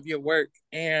fan of your work,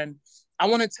 and I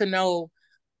wanted to know,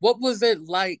 what was it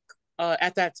like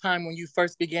at that time when you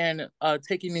first began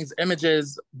taking these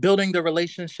images, building the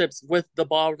relationships with the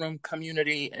ballroom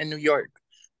community in New York?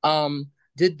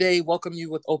 Did they welcome you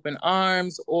with open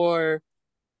arms, or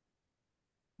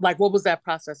like, what was that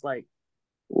process like?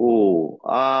 Oh,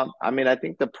 I mean, I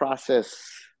think the process,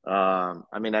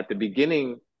 I mean, at the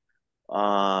beginning,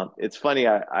 it's funny.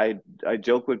 I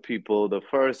joke with people. The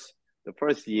first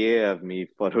year of me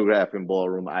photographing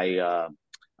ballroom, I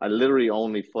literally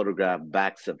only photographed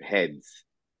backs of heads.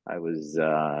 I was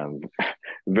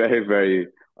very,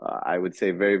 I would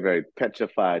say, very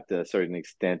petrified to a certain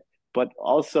extent. But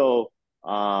also,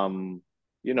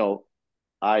 you know,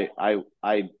 I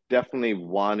definitely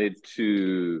wanted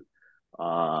to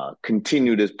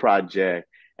continue this project.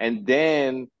 And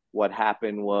then what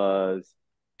happened was,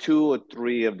 two or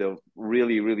three of the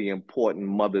really important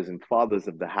mothers and fathers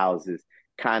of the houses,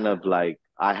 kind of like,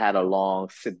 I had a long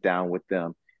sit down with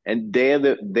them, and they're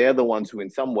the ones who in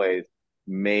some ways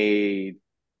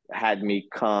had me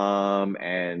come,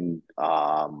 and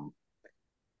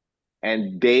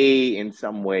they in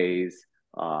some ways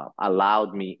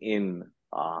allowed me in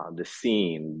the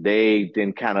scene. They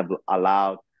then kind of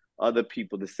allowed other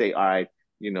people to say, all right,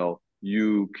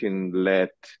 you can let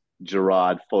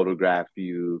Gerard photograph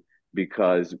you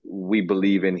because we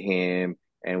believe in him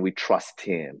and we trust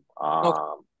him. Okay.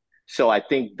 So I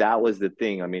think that was the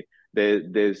thing. I mean,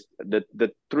 there's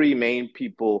the three main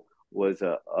people was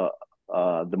the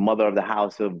mother of the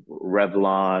house of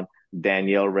Revlon,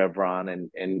 Danielle Revron,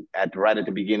 and right at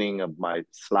the beginning of my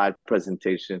slide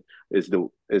presentation is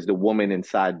the woman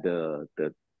inside the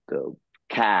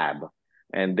cab,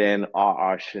 and then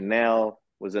R.R. Chanel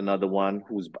was another one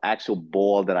whose actual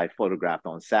ball that I photographed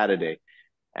on Saturday,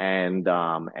 and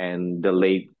the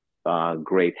late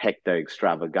great Hector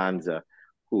Extravaganza,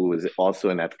 who was also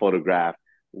in that photograph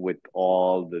with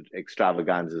all the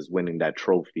extravaganzas winning that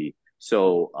trophy.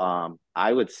 So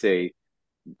I would say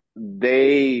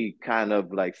they kind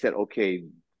of like said, okay,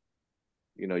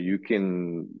 you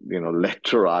can, let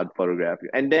Gerard photograph you.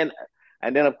 And then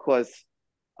of course,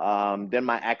 then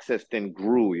my access then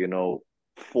grew,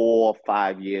 4 or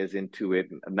 5 years into it.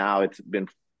 Now it's been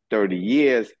 30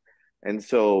 years. And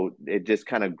so it just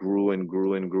kind of grew and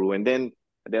grew and grew. And then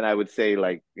I would say,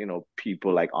 like,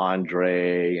 people like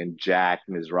Andre and Jack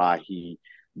Mizrahi,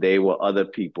 they were other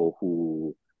people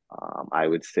who I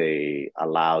would say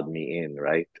allowed me in,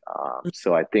 right?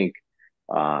 So I think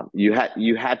you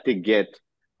had to get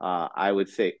I would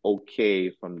say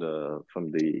okay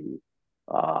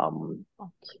um,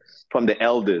 from the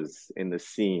elders in the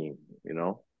scene,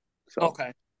 So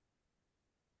Okay.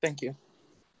 Thank you.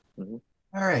 mhm.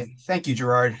 All right. Thank you,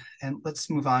 Gerard. And let's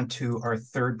move on to our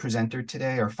third presenter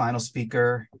today, our final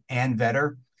speaker, Ann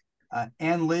Vetter.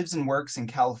 Ann lives and works in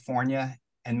California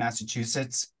and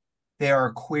Massachusetts. They are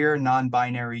a queer,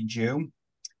 non-binary Jew.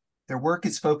 Their work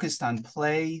is focused on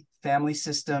play, family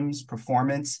systems,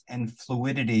 performance, and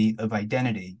fluidity of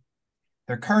identity.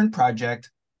 Their current project,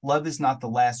 Love is Not the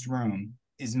Last Room,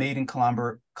 is made in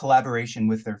collaboration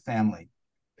with their family,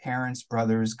 parents,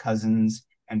 brothers, cousins,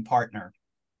 and partner,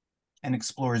 and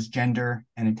explores gender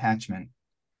and attachment.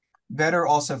 Vetter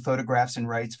also photographs and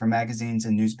writes for magazines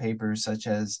and newspapers such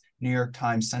as New York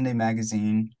Times Sunday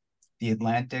Magazine, The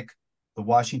Atlantic, The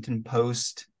Washington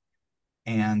Post,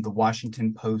 and The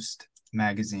Washington Post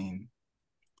Magazine.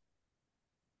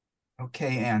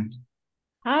 Okay, Ann.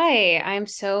 Hi, I'm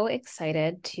so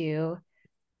excited to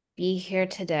be here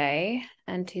today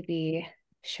and to be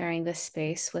sharing this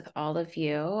space with all of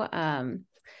you.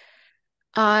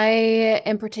 I,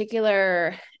 in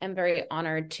particular, am very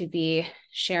honored to be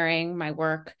sharing my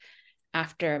work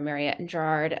after Mariette and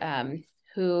Gerard,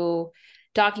 who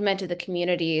documented the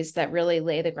communities that really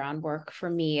lay the groundwork for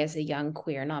me as a young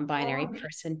queer non-binary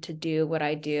person to do what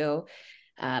I do,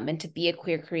 and to be a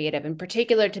queer creative, in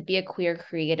particular, to be a queer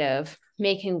creative,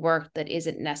 making work that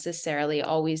isn't necessarily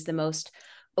always the most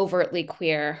overtly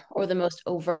queer or the most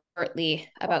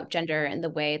overtly about gender in the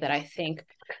way that I think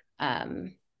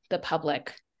the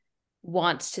public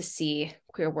wants to see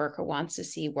queer work or wants to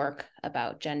see work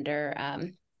about gender.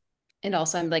 And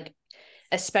also I'm like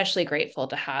especially grateful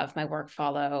to have my work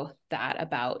follow that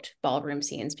about ballroom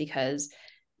scenes, because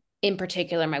in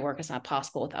particular, my work is not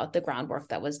possible without the groundwork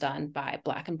that was done by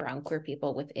Black and Brown queer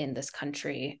people within this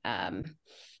country.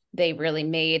 They really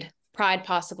made Pride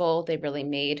possible. They really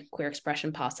made queer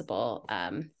expression possible.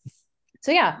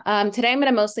 Today I'm going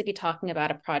to mostly be talking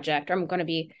about a project, or I'm going to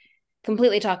be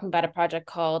completely talking about a project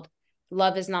called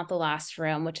Love is Not the Last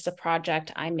Room, which is a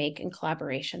project I make in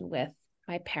collaboration with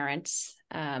my parents,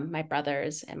 my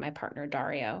brothers, and my partner,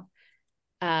 Dario.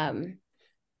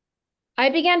 I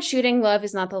began shooting Love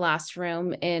is Not the Last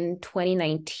Room in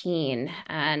 2019,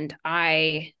 and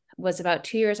I was about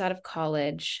 2 years out of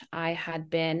college. I had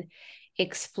been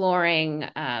exploring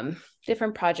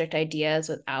different project ideas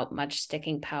without much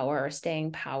sticking power or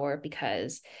staying power,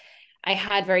 because I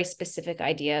had very specific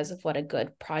ideas of what a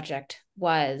good project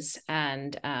was.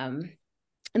 And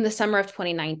in the summer of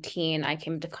 2019, I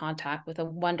came into contact with a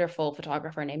wonderful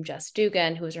photographer named Jess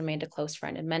Dugan, who has remained a close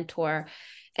friend and mentor.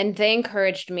 And they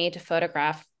encouraged me to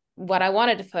photograph what I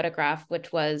wanted to photograph,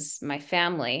 which was my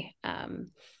family.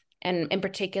 And in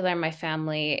particular, my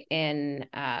family in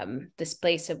this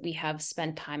place that we have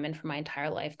spent time in for my entire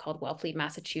life called Wellfleet,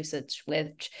 Massachusetts,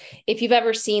 which, if you've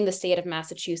ever seen the state of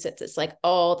Massachusetts, it's like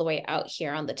all the way out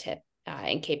here on the tip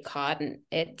in Cape Cod. And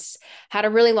it's had a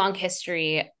really long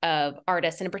history of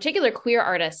artists, and in particular, queer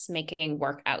artists making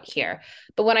work out here.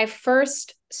 But when I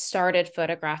first started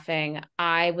photographing,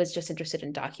 I was just interested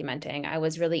in documenting. I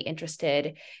was really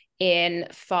interested in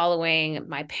following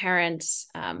my parents,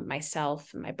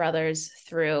 myself, and my brothers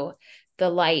through the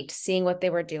light, seeing what they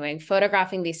were doing,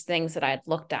 photographing these things that I had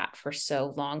looked at for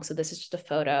so long. So this is just a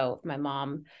photo of my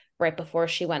mom right before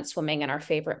she went swimming in our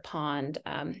favorite pond.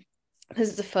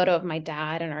 This is a photo of my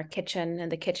dad in our kitchen and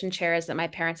the kitchen chairs that my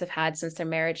parents have had since their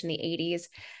marriage in the 80s.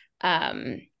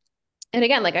 And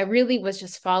again, like I really was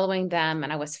just following them,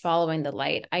 and I was following the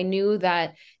light. I knew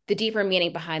that the deeper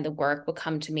meaning behind the work would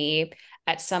come to me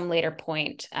at some later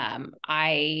point.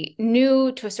 I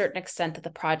knew to a certain extent that the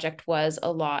project was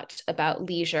a lot about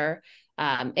leisure,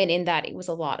 and in that it was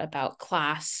a lot about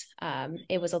class.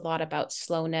 It was a lot about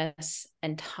slowness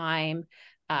and time,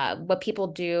 what people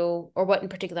do, or what in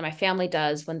particular my family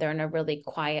does when they're in a really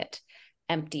quiet,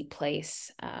 empty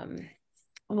place.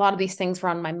 A lot of these things were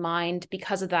on my mind.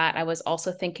 Because of that, I was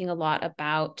also thinking a lot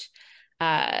about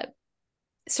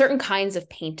certain kinds of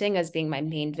painting as being my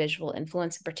main visual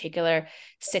influence, in particular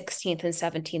 16th and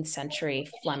 17th century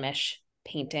Flemish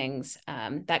paintings,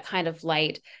 that kind of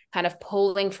light, kind of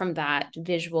pulling from that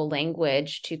visual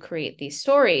language to create these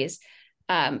stories.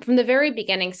 From the very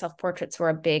beginning, self-portraits were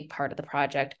a big part of the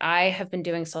project. I have been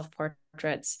doing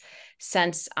self-portraits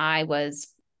since I was,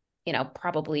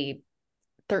 probably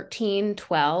 13,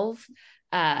 12.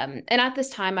 And at this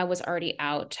time, I was already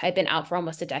out. I'd been out for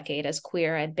almost a decade as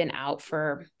queer. I'd been out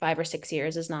for 5 or 6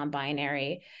 years as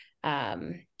non-binary.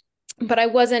 But I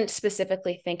wasn't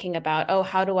specifically thinking about, oh,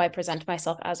 how do I present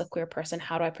myself as a queer person?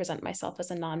 How do I present myself as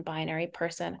a non-binary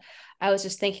person? I was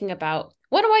just thinking about,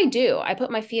 what do? I put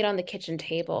my feet on the kitchen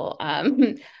table.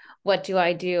 What do?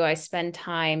 I spend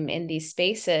time in these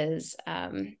spaces.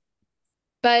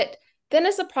 But then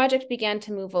as the project began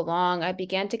to move along, I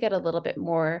began to get a little bit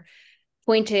more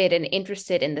pointed and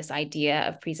interested in this idea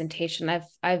of presentation.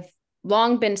 I've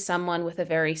long been someone with a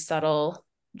very subtle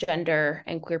gender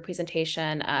and queer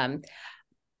presentation.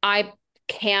 I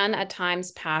can at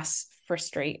times pass for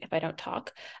straight if I don't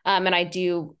talk. And I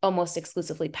do almost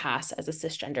exclusively pass as a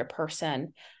cisgender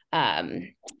person.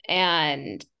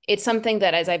 And it's something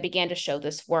that as I began to show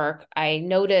this work, I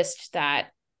noticed that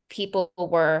people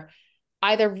were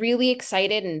either really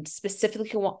excited and specifically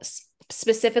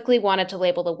wanted to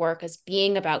label the work as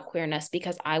being about queerness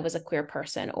because I was a queer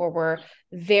person, or were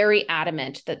very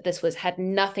adamant that this had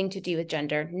nothing to do with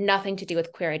gender, nothing to do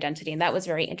with queer identity. And that was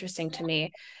very interesting to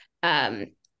me.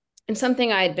 And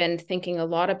something I had been thinking a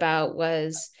lot about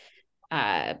was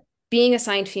being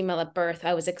assigned female at birth.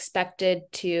 I was expected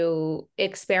to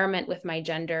experiment with my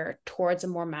gender towards a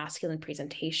more masculine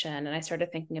presentation. And I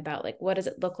started thinking about, like, what does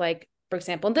it look like, for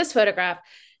example, in this photograph,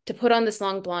 to put on this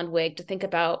long blonde wig, to think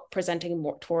about presenting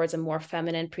more towards a more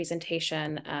feminine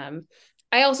presentation.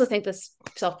 I also think this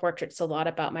self-portrait's a lot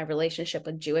about my relationship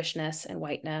with Jewishness and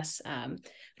whiteness,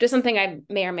 which is something I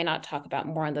may or may not talk about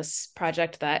more on this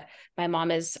project, that my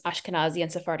mom is Ashkenazi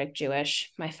and Sephardic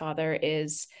Jewish. My father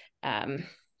is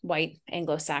white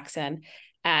Anglo-Saxon,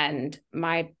 and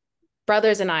my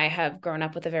brothers and I have grown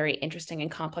up with a very interesting and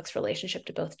complex relationship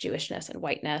to both Jewishness and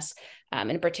whiteness.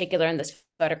 In particular, in this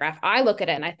photograph, I look at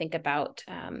it and I think about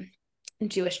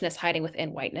Jewishness hiding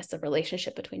within whiteness, the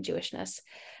relationship between Jewishness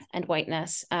and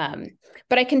whiteness.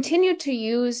 But I continue to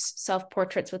use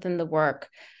self-portraits within the work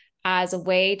as a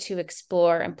way to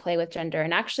explore and play with gender,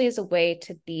 and actually as a way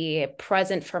to be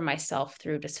present for myself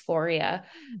through dysphoria.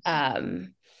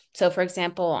 So for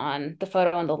example, on the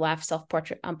photo on the left,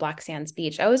 self-portrait on Black Sands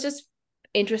Beach, I was just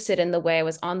interested in the way I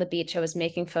was on the beach. I was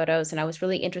making photos, and I was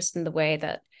really interested in the way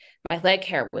that my leg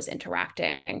hair was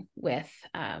interacting with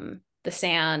the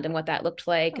sand and what that looked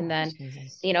like. And then,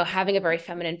 having a very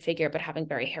feminine figure, but having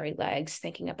very hairy legs,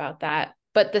 thinking about that.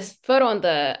 But this photo on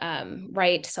the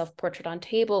right, self-portrait on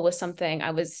table, was something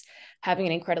I was having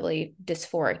an incredibly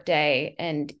dysphoric day.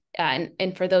 And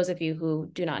for those of you who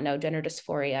do not know, gender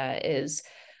dysphoria is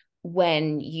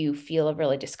when you feel a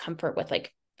really discomfort with,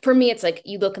 like, for me, it's like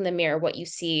you look in the mirror, what you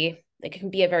see, like, it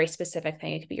can be a very specific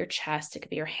thing. It could be your chest, it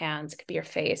could be your hands, it could be your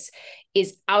face,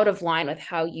 is out of line with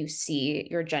how you see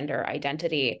your gender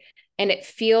identity. And it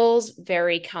feels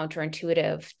very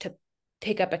counterintuitive to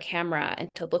pick up a camera and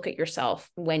to look at yourself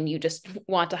when you just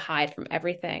want to hide from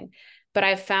everything. But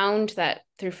I've found that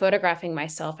through photographing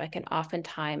myself, I can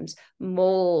oftentimes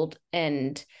mold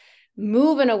and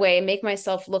move in a way, make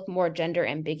myself look more gender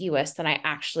ambiguous than I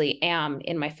actually am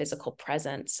in my physical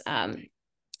presence.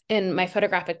 And my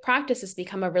photographic practice has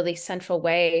become a really central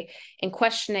way in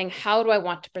questioning, how do I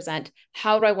want to present?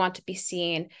 How do I want to be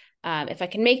seen? If I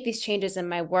can make these changes in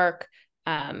my work,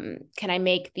 can I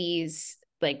make these,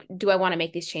 do I want to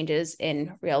make these changes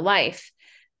in real life?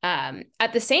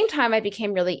 At the same time, I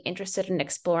became really interested in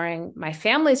exploring my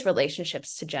family's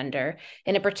relationships to gender,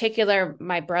 and in particular,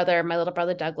 my little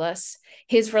brother, Douglas,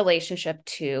 his relationship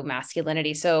to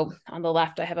masculinity. So on the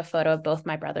left, I have a photo of both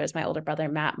my brothers, my older brother,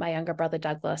 Matt, my younger brother,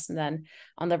 Douglas. And then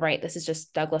on the right, this is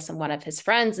just Douglas and one of his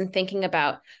friends, and thinking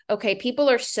about, okay, people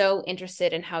are so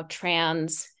interested in how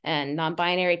trans and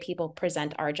non-binary people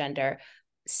present our gender.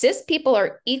 Cis people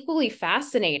are equally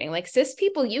fascinating. Like, cis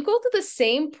people, you go through the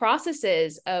same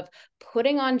processes of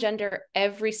putting on gender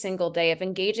every single day, of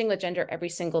engaging with gender every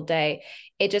single day.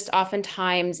 It just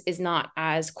oftentimes is not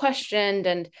as questioned.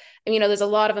 And, there's a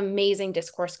lot of amazing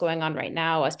discourse going on right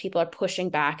now as people are pushing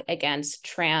back against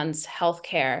trans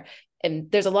healthcare.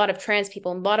 And there's a lot of trans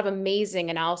people and a lot of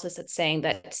amazing analysis that's saying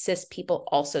that cis people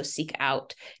also seek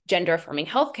out gender affirming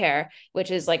healthcare, which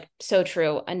is so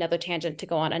true. Another tangent to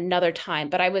go on another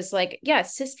time. But I was like, yeah,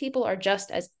 cis people are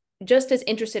just as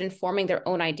interested in forming their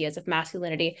own ideas of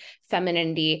masculinity,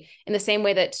 femininity, in the same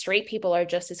way that straight people are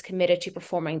just as committed to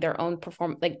performing their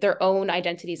own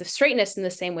identities of straightness in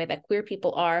the same way that queer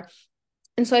people are.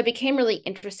 And so I became really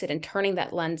interested in turning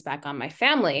that lens back on my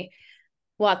family,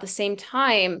 while at the same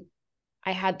time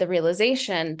I had the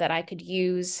realization that I could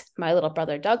use my little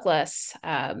brother Douglas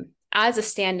as a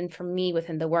stand-in for me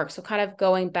within the work. So kind of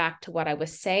going back to what I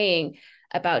was saying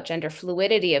about gender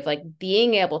fluidity, of like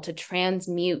being able to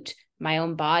transmute my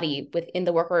own body within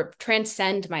the work, or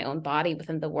transcend my own body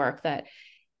within the work, that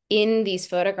in these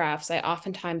photographs, I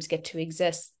oftentimes get to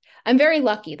exist. I'm very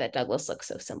lucky that Douglas looks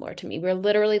so similar to me. We're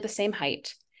literally the same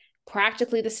height,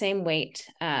 practically the same weight.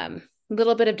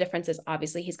 Little bit of differences.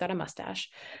 Obviously, he's got a mustache,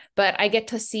 but I get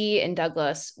to see in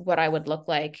Douglas what I would look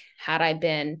like had I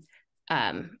been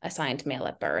assigned male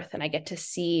at birth. And I get to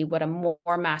see what a more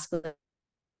masculine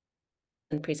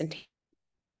presentation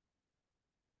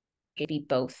be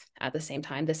both at the same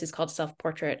time. This is called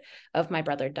Self-Portrait of My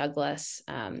Brother Douglas.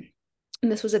 And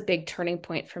this was a big turning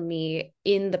point for me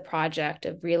in the project,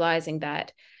 of realizing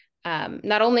that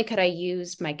not only could I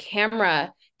use my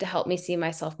camera to help me see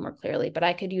myself more clearly, but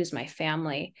I could use my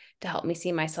family to help me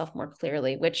see myself more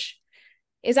clearly, which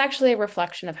is actually a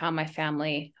reflection of how my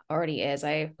family already is.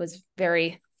 I was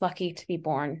very lucky to be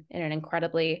born in an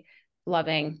incredibly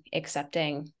loving,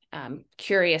 accepting,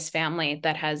 curious family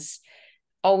that has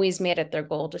always made it their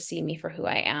goal to see me for who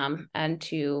I am and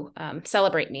to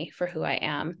celebrate me for who I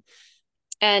am.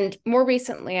 And more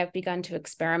recently, I've begun to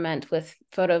experiment with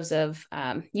photos of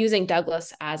using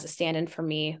Douglas as a stand-in for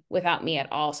me without me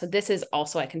at all. So this is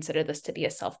also, I consider this to be a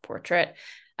self-portrait,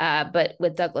 but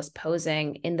with Douglas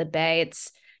posing in the bay. It's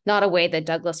not a way that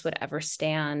Douglas would ever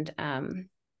stand,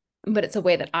 but it's a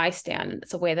way that I stand.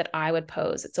 It's a way that I would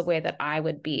pose. It's a way that I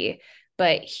would be.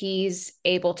 But he's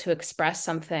able to express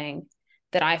something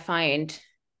that I find,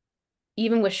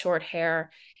 even with short hair,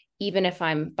 even if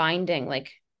I'm binding,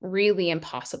 like really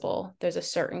impossible. There's a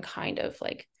certain kind of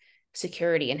like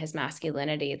security in his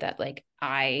masculinity that like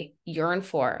I yearn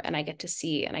for, and I get to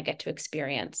see, and I get to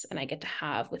experience, and I get to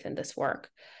have within this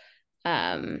work.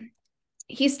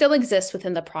 He still exists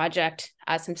within the project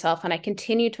as himself, and I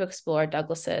continue to explore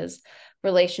Douglas's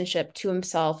relationship to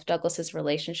himself, Douglas's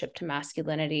relationship to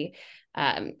masculinity.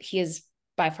 He is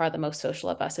by far the most social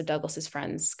of us. So Douglas's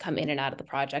friends come in and out of the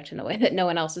project in a way that no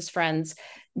one else's friends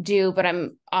do. But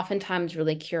I'm oftentimes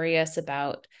really curious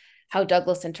about how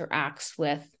Douglas interacts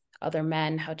with other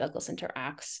men, how Douglas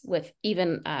interacts with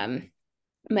even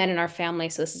men in our family.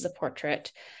 So this is a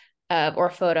portrait or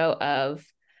a photo of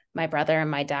my brother and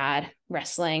my dad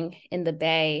wrestling in the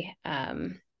bay.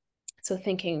 So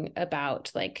thinking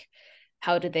about like,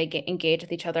 how do they get engaged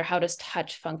with each other? How does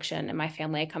touch function in my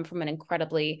family? I come from an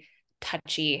incredibly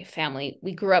touchy family.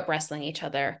 We grew up wrestling each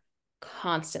other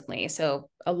constantly.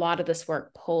 So a lot of this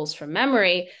work pulls from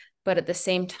memory, but at the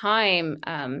same time,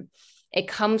 it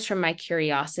comes from my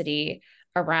curiosity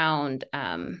around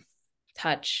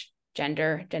touch,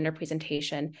 gender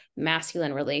presentation,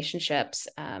 masculine relationships.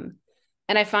 And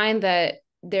I find that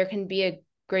there can be a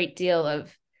great deal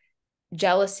of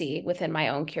jealousy within my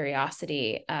own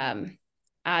curiosity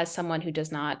as someone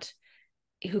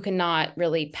who cannot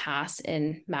really pass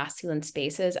in masculine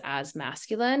spaces as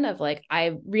masculine, of like,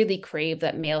 I really crave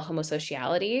that male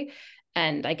homosociality,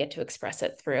 and I get to express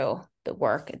it through the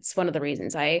work. It's one of the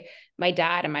reasons my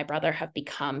dad and my brother have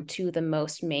become two of the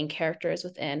most main characters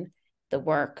within the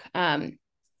work. And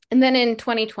then in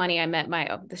 2020, I met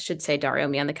this should say Dario,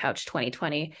 me on the couch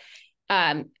 2020.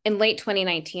 In late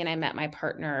 2019, I met my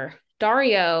partner,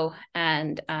 Dario,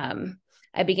 and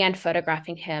I began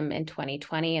photographing him in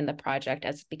 2020 in the project,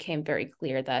 as it became very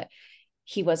clear that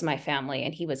he was my family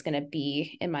and he was going to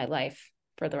be in my life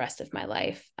for the rest of my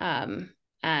life.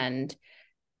 And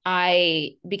I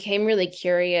became really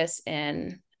curious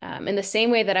in the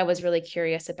same way that I was really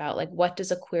curious about like, what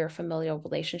does a queer familial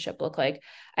relationship look like?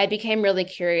 I became really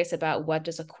curious about what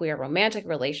does a queer romantic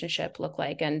relationship look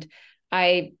like? And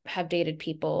I have dated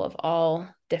people of all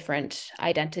different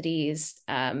identities.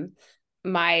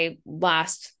 My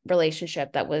last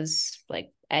relationship that was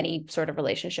like any sort of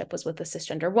relationship was with a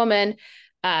cisgender woman.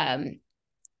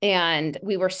 And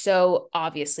we were so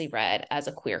obviously read as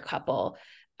a queer couple,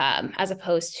 as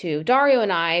opposed to Dario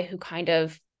and I, who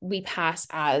we pass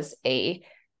as a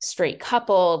straight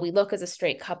couple. We look as a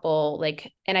straight couple,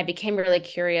 like, and I became really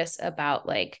curious about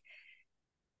like,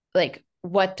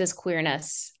 what does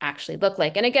queerness actually look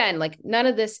like? And again, like none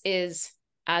of this is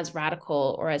as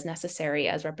radical or as necessary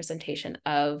as representation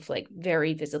of like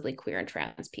very visibly queer and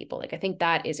trans people. Like, I think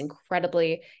that is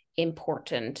incredibly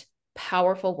important,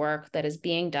 powerful work that is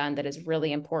being done, that is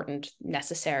really important,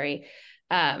 necessary.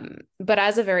 But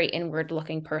as a very inward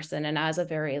looking person, and as a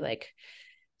very like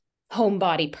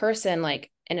homebody person,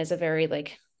 like, and as a very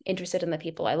like interested in the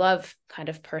people I love kind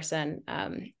of person,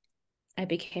 I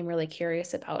became really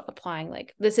curious about applying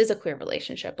like, this is a queer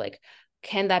relationship. Like,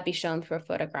 can that be shown through a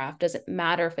photograph? Does it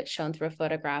matter if it's shown through a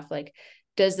photograph? Like,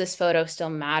 does this photo still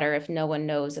matter if no one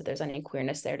knows that there's any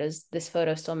queerness there? Does this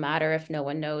photo still matter if no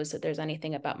one knows that there's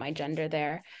anything about my gender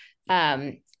there?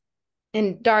 And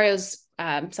Dario's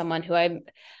someone who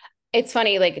it's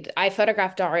funny, like I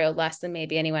photograph Dario less than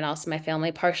maybe anyone else in my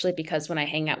family, partially because when I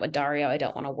hang out with Dario, I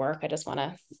don't want to work. I just want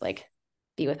to like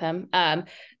be with him.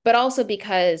 But also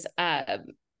because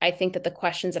I think that the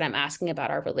questions that I'm asking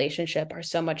about our relationship are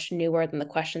so much newer than the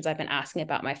questions I've been asking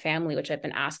about my family, which I've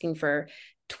been asking for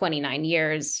 29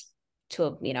 years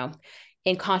to, you know,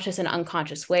 in conscious and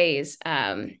unconscious ways.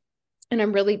 And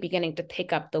I'm really beginning to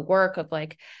pick up the work of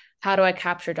like, how do I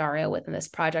capture Dario within this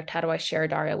project? How do I share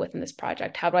Dario within this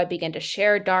project? How do I begin to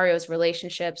share Dario's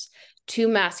relationships to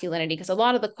masculinity? Because a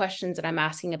lot of the questions that I'm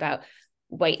asking about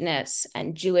whiteness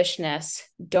and Jewishness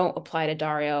don't apply to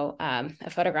Dario.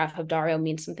 A photograph of Dario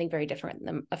means something very different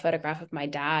than a photograph of my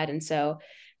dad. And so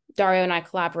Dario and I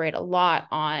collaborate a lot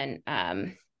on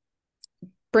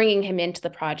bringing him into the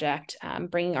project,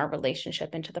 bringing our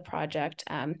relationship into the project.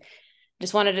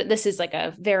 Just wanted to, this is like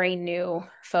a very new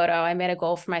photo. I made a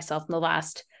goal for myself in the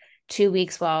last 2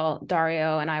 weeks while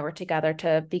Dario and I were together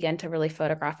to begin to really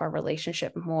photograph our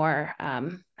relationship more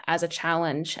as a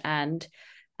challenge and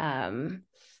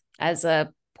as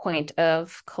a point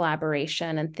of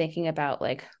collaboration and thinking about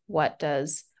like, what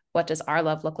does our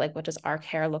love look like? What does our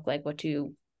care look like? What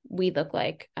do we look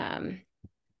like?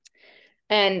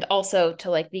 And also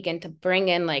to like begin to bring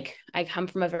in, like, I come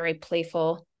from a very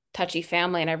playful, touchy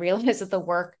family, and I realized that the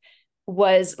work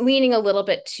was leaning a little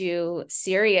bit too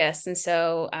serious. And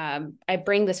so I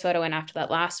bring this photo in after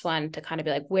that last one to kind of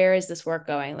be like, where is this work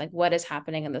going? Like, what is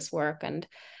happening in this work? And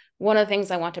one of the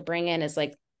things I want to bring in is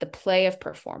like the play of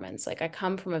performance. Like I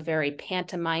come from a very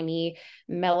pantomime-y,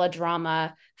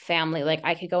 melodrama family. Like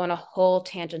I could go on a whole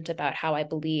tangent about how I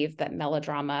believe that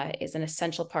melodrama is an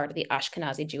essential part of the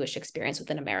Ashkenazi Jewish experience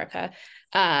within America.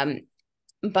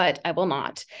 But I will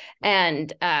not.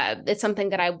 And it's something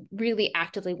that I really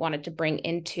actively wanted to bring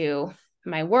into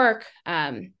my work.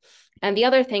 And the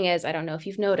other thing is, I don't know if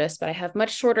you've noticed, but I have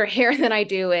much shorter hair than I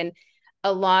do in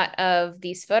a lot of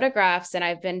these photographs. And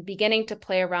I've been beginning to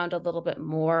play around a little bit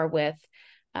more with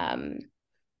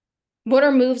what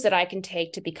are moves that I can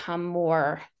take to become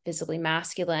more visibly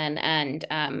masculine. And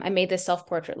I made this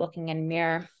self-portrait looking in a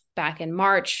mirror back in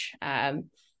March,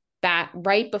 back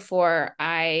right before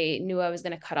I knew I was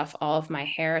going to cut off all of my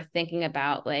hair, thinking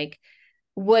about like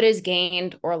what is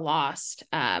gained or lost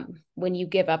when you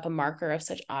give up a marker of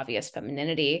such obvious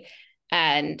femininity.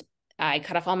 And I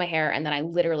cut off all my hair, and then I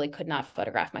literally could not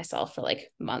photograph myself for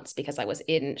like months because I was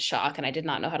in shock and I did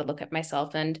not know how to look at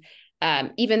myself. And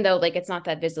even though like it's not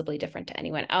that visibly different to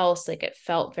anyone else, like it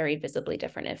felt very visibly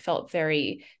different. It felt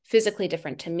very physically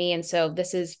different to me. And so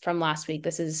this is from last week.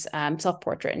 This is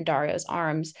self-portrait in Dario's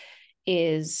arms.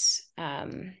 Is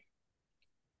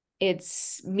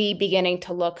it's me beginning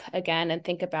to look again and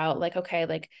think about like, okay,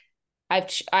 like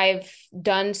I've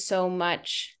done so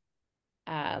much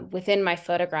within my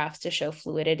photographs to show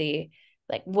fluidity.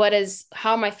 Like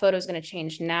how my photo is going to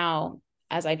change now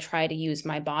as I try to use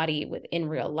my body within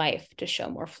real life to show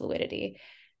more fluidity.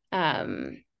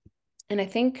 And I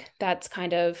think that's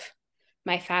kind of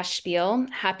my fast spiel.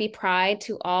 Happy Pride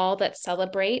to all that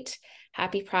celebrate.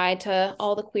 Happy Pride to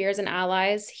all the queers and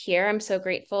allies here. I'm so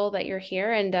grateful that you're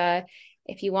here. And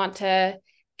if you want to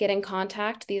get in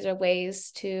contact, these are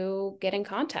ways to get in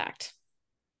contact.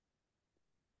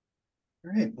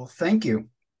 All right. Well, thank you.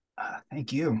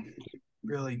 Thank you.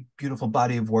 Really beautiful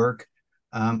body of work.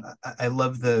 I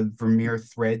love the Vermeer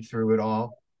thread through it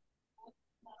all.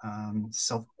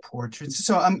 Self-portraits.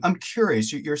 So I'm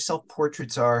curious, your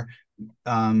self-portraits are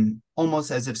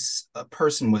almost as if a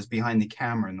person was behind the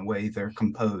camera in the way they're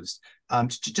composed.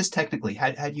 Just technically, how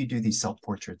do you do these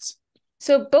self-portraits?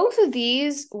 So both of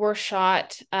these were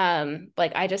shot,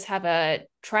 like I just have a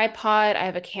tripod, I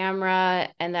have a camera,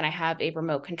 and then I have a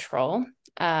remote control.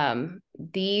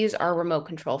 These are remote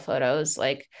control photos.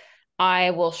 Like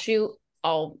I will shoot,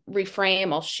 I'll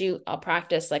reframe, I'll shoot, I'll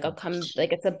practice, like I'll come,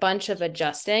 like it's a bunch of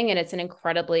adjusting, and it's an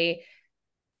incredibly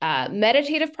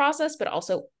meditative process, but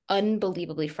also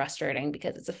unbelievably frustrating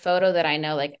because it's a photo that I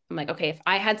know, like, I'm like, okay, if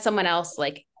I had someone else,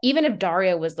 like, even if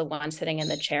Dario was the one sitting in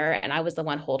the chair and I was the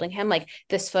one holding him, like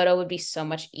this photo would be so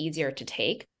much easier to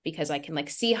take because I can like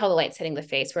see how the light's hitting the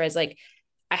face. Whereas like,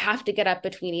 I have to get up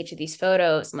between each of these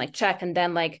photos and like check. And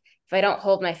then like, if I don't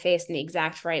hold my face in the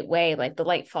exact right way, like the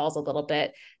light falls a little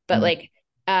bit, but like,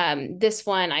 this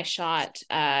one I shot,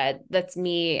 that's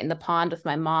me in the pond with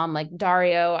my mom. Like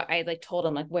Dario, I like told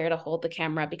him like where to hold the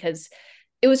camera because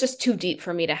it was just too deep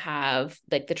for me to have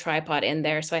like the tripod in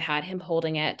there. So I had him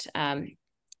holding it.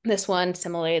 This one,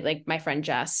 similarly, like my friend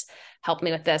Jess helped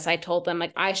me with this. I told them,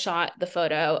 like, I shot the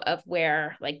photo of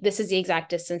where, like, this is the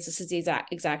exact distance, this is the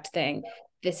exact thing.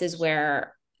 This is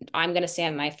where I'm going to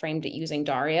stand, and I framed it using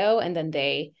Dario, and then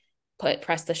they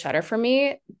press the shutter for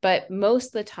me. But most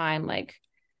of the time, like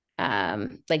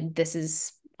this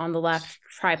is on the left,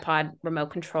 tripod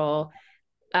remote control.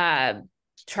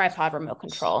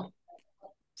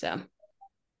 So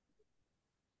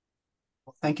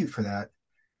well, thank you for that.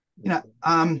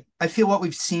 I feel what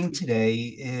we've seen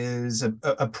today is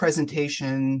a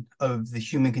presentation of the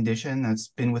human condition that's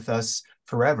been with us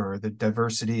forever, the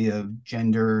diversity of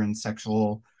gender and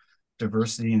sexual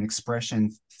diversity and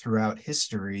expression throughout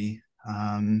history.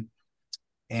 And,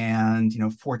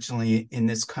 fortunately, in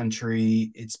this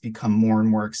country, it's become more and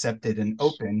more accepted and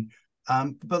open.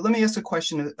 But let me ask a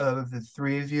question of the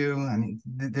three of you. I mean,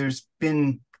 there's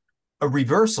been a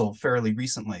reversal fairly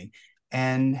recently.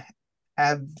 And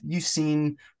have you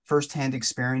seen firsthand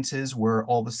experiences where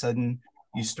all of a sudden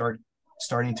you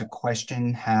starting to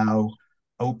question how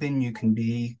open you can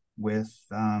be with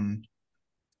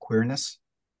queerness?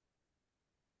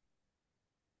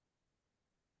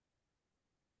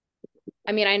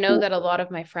 I mean, I know that a lot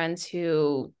of my friends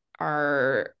who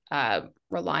are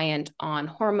reliant on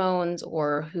hormones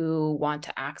or who want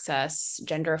to access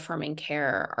gender affirming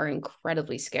care are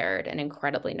incredibly scared and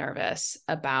incredibly nervous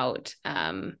about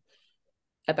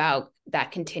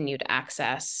that continued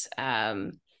access.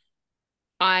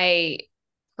 I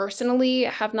personally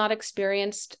have not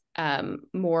experienced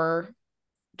more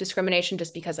discrimination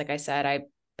just because, like I said, I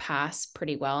pass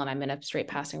pretty well and I'm in a straight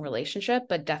passing relationship,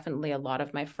 but definitely a lot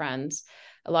of my friends,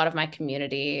 a lot of my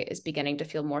community is beginning to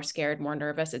feel more scared, more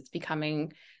nervous. It's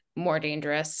becoming more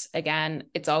dangerous. Again,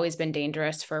 it's always been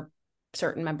dangerous for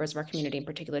certain members of our community, in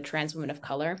particular trans women of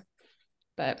color.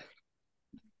 But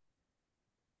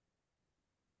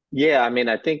yeah, I mean,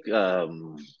 I think it's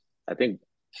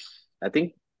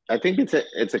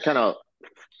a kind of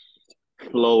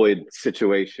fluid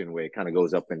situation where it kind of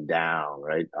goes up and down,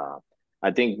 right? I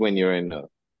think when you're in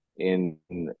the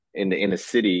inner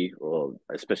city, or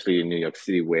especially in New York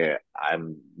City, where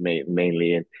I'm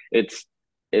mainly in, it's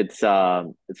a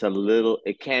little,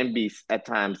 it can be at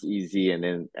times easy, and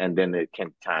then it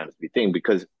can times be thing,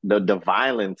 because the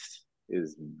violence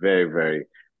is very, very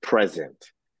present,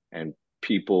 and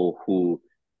people who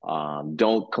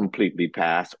don't completely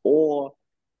pass or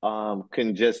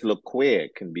can just look queer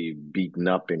can be beaten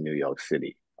up in New York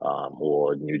City,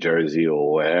 or New Jersey,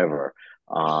 or wherever.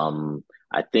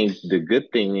 I think the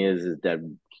good thing is that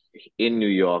in New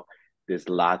York, there's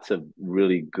lots of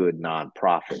really good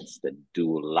nonprofits that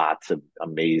do lots of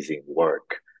amazing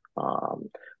work.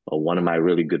 One of my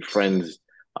really good friends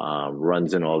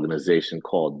runs an organization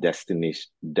called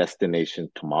Destination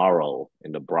Tomorrow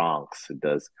in the Bronx. It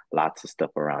does lots of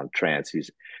stuff around trans. He's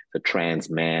a trans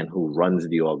man who runs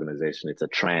the organization. It's a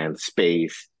trans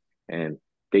space, and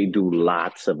they do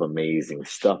lots of amazing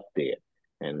stuff there.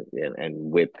 And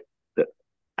with the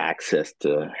access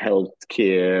to health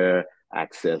care,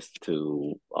 access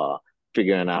to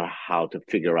figuring out how to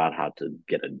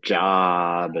get a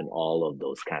job, and all of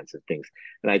those kinds of things.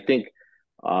 And I think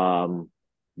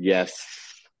yes,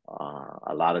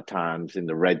 a lot of times in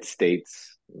the red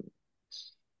states,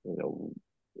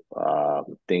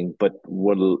 thing. But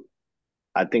what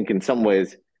I think in some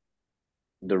ways,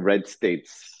 the red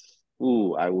states,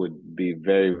 I would be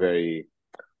very, very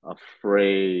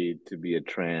afraid to be a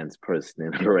trans person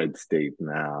in a red state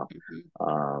now.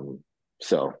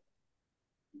 So.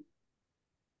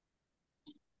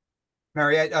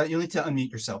 Mariette, you need to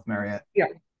unmute yourself, Mariette. Yeah.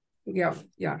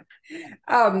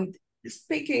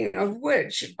 Speaking of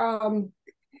which,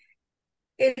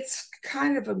 it's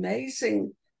kind of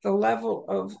amazing the level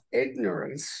of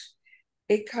ignorance,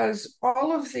 because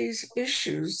all of these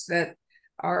issues that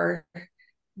are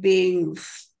being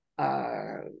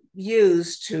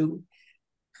used to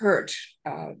hurt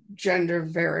gender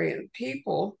variant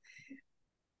people,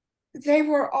 they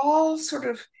were all sort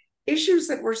of issues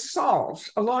that were solved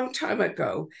a long time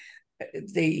ago.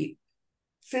 The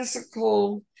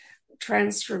physical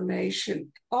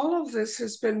transformation, all of this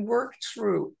has been worked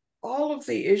through. All of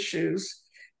the issues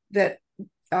that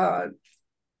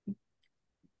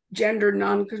gender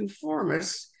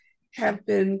nonconformists have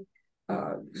been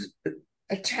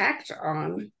attacked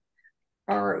on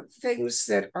are things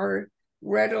that are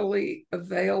readily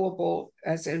available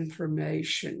as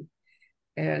information.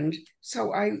 And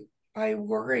so I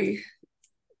worry,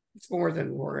 it's more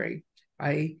than worry,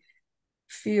 I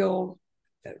feel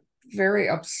very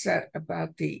upset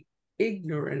about the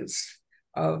ignorance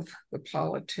of the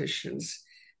politicians,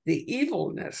 the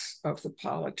evilness of the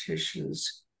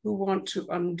politicians who want to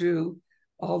undo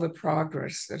all the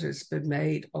progress that has been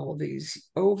made all these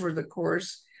over the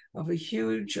course of a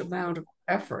huge amount of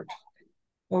effort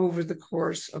over the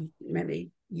course of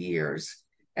many years.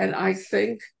 And I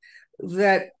think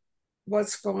that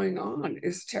what's going on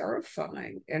is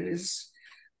terrifying and it's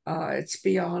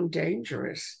beyond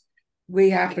dangerous. We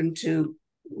happen to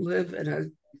live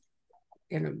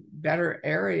in a better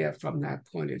area from that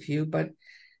point of view, but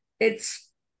it's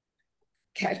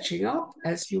catching up,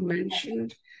 as you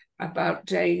mentioned, about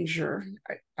danger.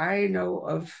 I know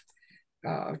of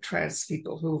trans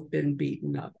people who have been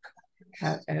beaten up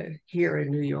here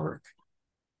in New York.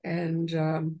 And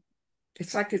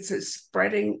it's like it's a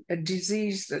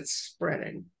disease that's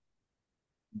spreading.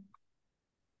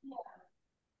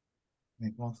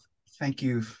 Well, thank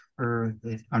you for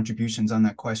the contributions on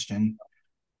that question.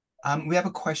 We have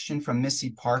a question from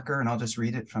Missy Parker, and I'll just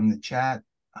read it from the chat.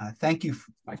 Thank you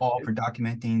all for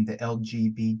documenting the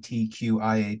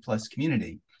LGBTQIA plus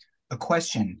community. A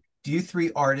question, do you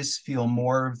three artists feel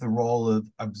more of the role of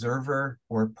observer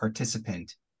or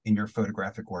participant in your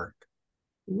photographic work?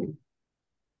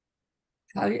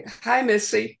 Hi,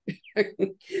 Missy.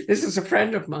 This is a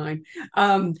friend of mine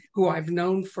who I've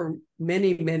known for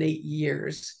many, many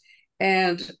years.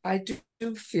 And I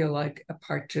do feel like a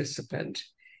participant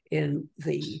in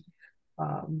the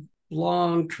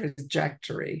long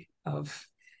trajectory of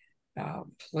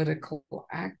political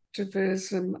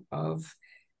activism, of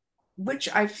which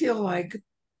I feel like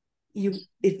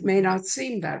it may not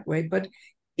seem that way, but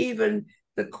even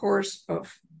the course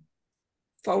of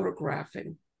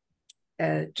photographing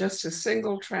just a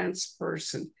single trans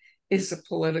person is a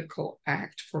political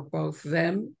act for both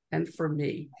them and for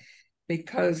me,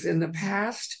 because in the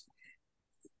past,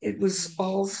 it was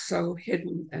all so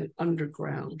hidden and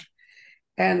underground.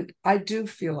 And I do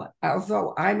feel,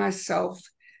 although I myself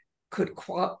could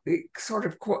qualifies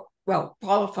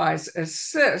as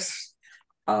cis,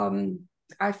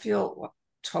 I feel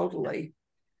totally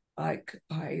like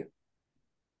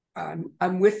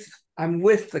I'm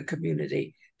with the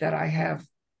community that I have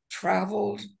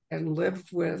traveled and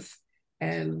lived with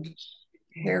and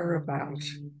care about.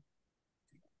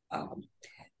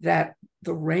 That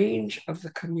the range of the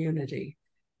community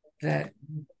that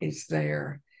is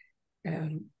there,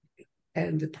 and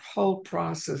the whole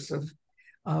process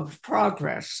of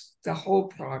progress, the whole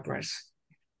progress,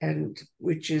 and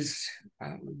which is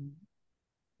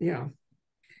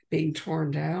being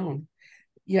torn down.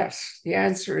 Yes, the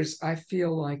answer is I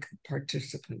feel like a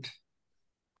participant.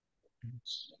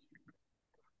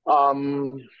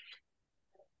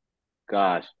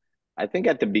 Gosh, I think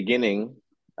at the beginning,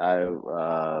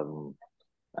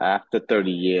 after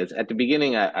 30 years, at the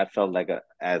beginning, I felt like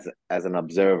as an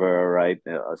observer, right?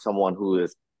 Someone who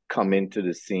has come into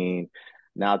the scene.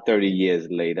 Now, 30 years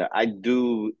later, I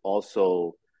do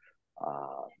also,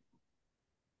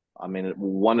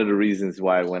 one of the reasons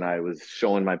why when I was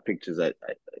showing my pictures, I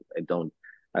don't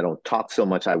talk so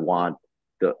much. I want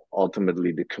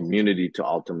ultimately the community to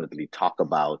ultimately talk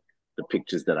about the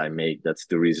pictures that I make. That's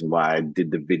the reason why I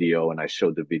did the video, and I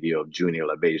showed the video of Junior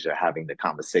LaBeija having the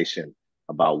conversation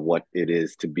about what it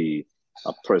is to be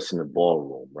a person in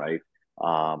ballroom, right?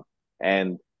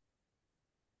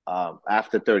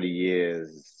 After 30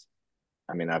 years,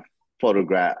 I've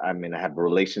photographed, I have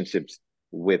relationships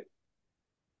with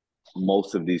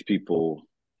most of these people.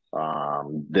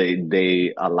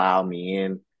 They allow me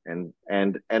in, and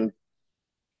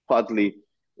partly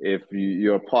if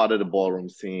you're part of the ballroom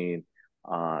scene,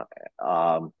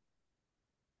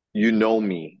 you know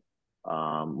me.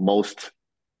 Most,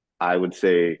 I would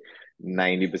say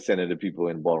 90% of the people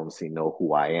in ballroom scene know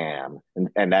who I am.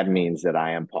 And that means that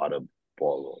I am part of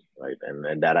ballroom, right?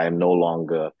 And that I'm no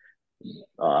longer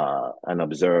an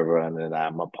observer, and that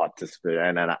I'm a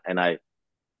participant. And I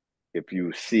if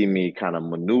you see me kind of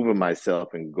maneuver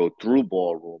myself and go through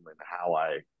ballroom and how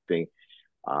I think,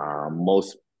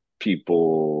 most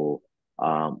people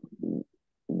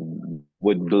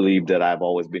would believe that I've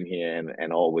always been here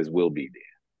and always will be there.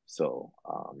 So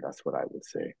that's what I would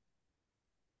say.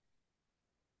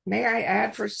 May I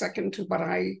add for a second to what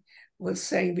I was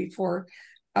saying before?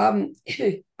 I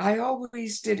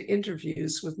always did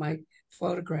interviews with my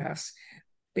photographs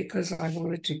because I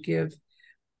wanted to give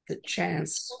the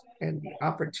chance and the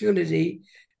opportunity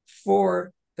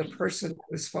for the person who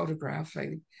was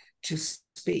photographing to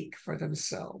speak for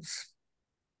themselves.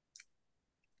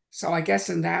 So I guess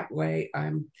in that way,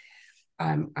 I'm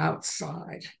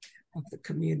outside of the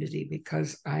community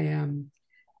because I am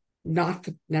not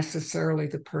necessarily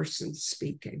the person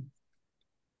speaking.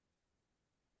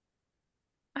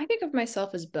 I think of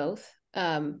myself as both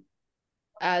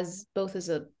as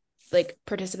a like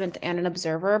participant and an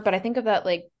observer, but I think of that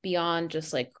like beyond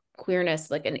just like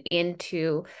queerness, like an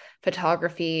into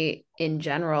photography in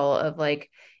general of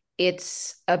like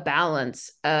it's a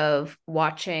balance of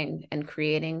watching and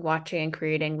creating,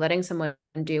 letting someone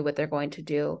do what they're going to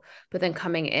do, but then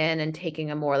coming in and taking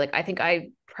a more like I think I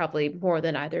probably more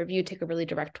than either of you take a really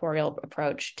directorial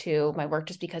approach to my work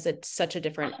just because it's such a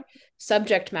different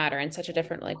subject matter and such a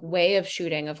different like way of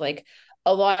shooting of like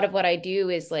a lot of what I do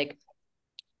is like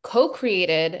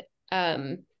co-created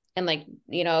and like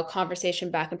a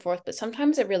conversation back and forth, but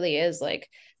sometimes it really is like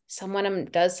someone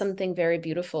does something very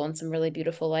beautiful in some really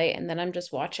beautiful light and then I'm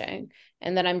just watching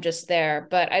and then I'm just there.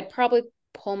 But I'd probably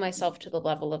pull myself to the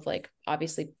level of like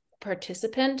obviously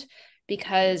participant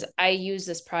because I use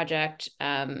this project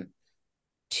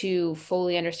to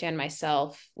fully understand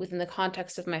myself within the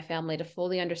context of my family, to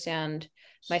fully understand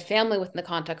my family within the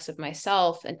context of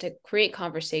myself, and to create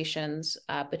conversations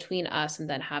between us, and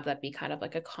then have that be kind of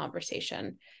like a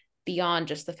conversation beyond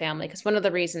just the family. Because one of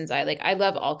the reasons I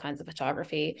love all kinds of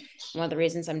photography. One of the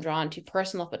reasons I'm drawn to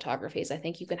personal photography is I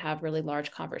think you can have really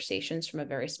large conversations from a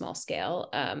very small scale.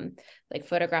 Like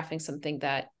photographing something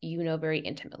that very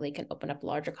intimately can open up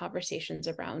larger conversations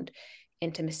around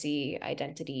intimacy,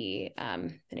 identity,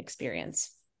 and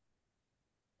experience.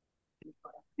 I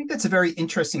think that's a very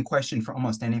interesting question for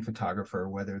almost any photographer,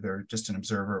 whether they're just an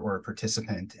observer or a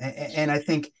participant. And I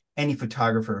think any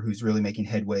photographer who's really making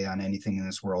headway on anything in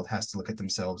this world has to look at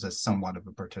themselves as somewhat of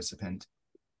a participant.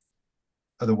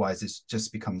 Otherwise, it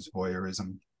just becomes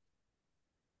voyeurism.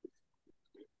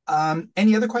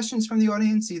 Any other questions from the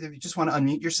audience? Either you just want to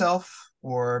unmute yourself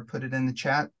or put it in the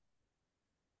chat.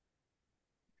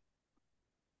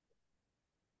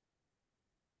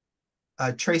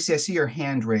 Tracy, I see your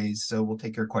hand raised, so we'll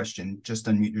take your question. Just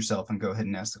unmute yourself and go ahead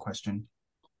and ask the question.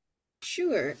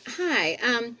 Sure. Hi.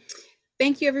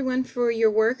 Thank you, everyone, for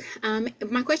your work.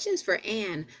 My question is for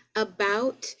Anne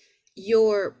about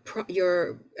your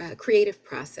creative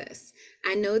process.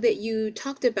 I know that you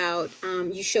talked about,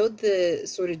 you showed the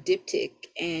sort of diptych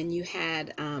and you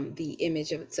had the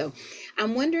image of it. So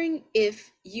I'm wondering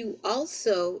if you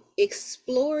also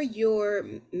explore your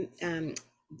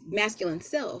masculine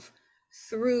self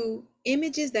through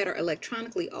images that are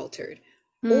electronically altered,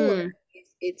 or if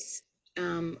it's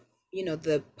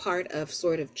the part of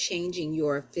sort of changing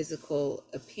your physical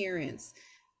appearance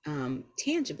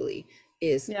tangibly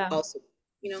is also,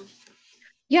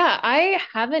 Yeah, I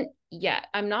haven't yet.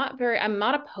 I'm not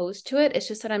opposed to it. It's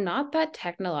just that I'm not that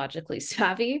technologically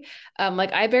savvy.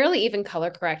 Like I barely even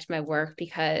color correct my work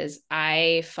because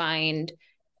I find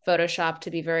Photoshop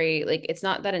to be very like it's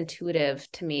not that intuitive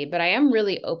to me, but I am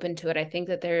really open to it. I think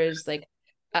that there's like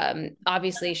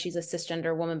obviously she's a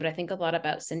cisgender woman, but I think a lot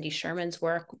about Cindy Sherman's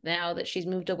work now that she's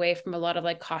moved away from a lot of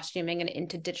like costuming and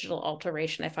into digital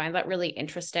alteration. I find that really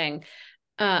interesting.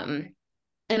 And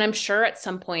I'm sure at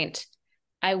some point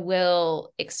I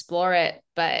will explore it,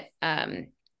 but I'm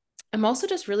also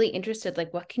just really interested,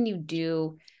 like what can you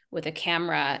do with a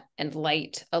camera and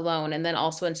light alone? And then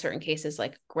also in certain cases,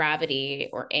 like gravity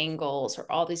or angles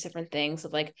or all these different things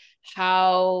of like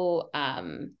how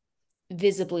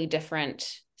visibly different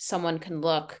someone can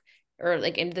look, or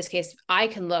like in this case, I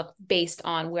can look based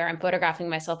on where I'm photographing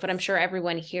myself. But I'm sure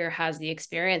everyone here has the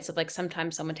experience of like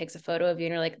sometimes someone takes a photo of you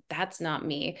and you're like, that's not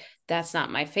me, that's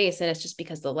not my face. And it's just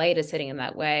because the light is hitting in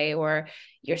that way, or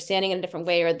you're standing in a different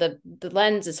way, or the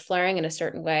lens is flaring in a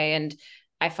certain way. And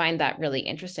I find that really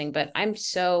interesting, but I'm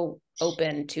so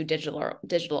open to digital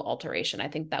alteration. I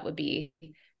think that would be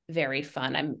very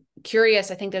fun. I'm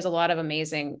curious. I think there's a lot of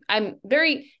I'm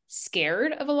very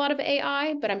scared of a lot of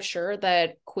AI, but I'm sure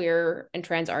that queer and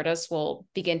trans artists will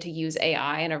begin to use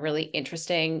AI in a really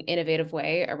interesting, innovative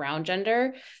way around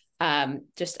gender.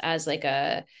 Just as like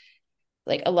a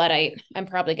Luddite, I'm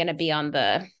probably going to be on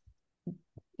the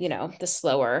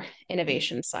slower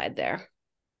innovation side there.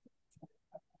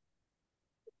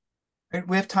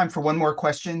 We have time for one more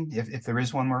question, if there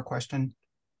is one more question.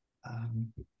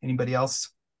 Anybody else?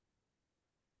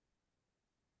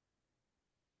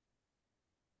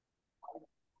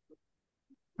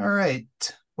 All right.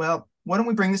 Well, why don't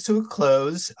we bring this to a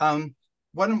close?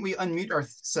 Why don't we unmute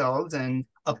ourselves and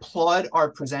applaud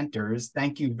our presenters?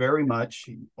 Thank you very much.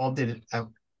 You all did an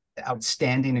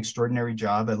outstanding, extraordinary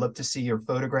job. I'd love to see your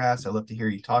photographs. I'd love to hear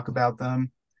you talk about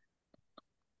them.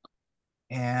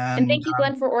 And thank you,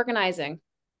 Glenn, for organizing.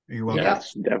 You're welcome.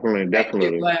 Yes, definitely. Thank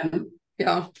you, Glenn.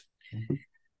 Yeah.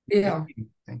 Yeah.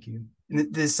 Thank you.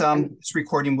 And this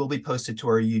recording will be posted to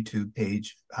our YouTube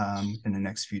page in the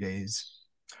next few days.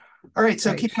 All right, so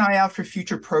Right. keep an eye out for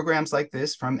future programs like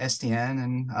this from SDN,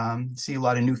 and see a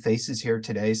lot of new faces here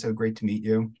today. So great to meet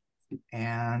you.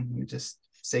 And we just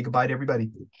say goodbye to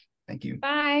everybody. Thank you.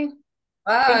 Bye.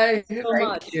 Bye. Thank you so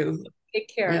much. Thank you.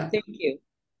 Take care. Yeah. Thank you.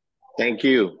 Thank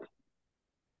you.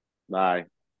 Bye.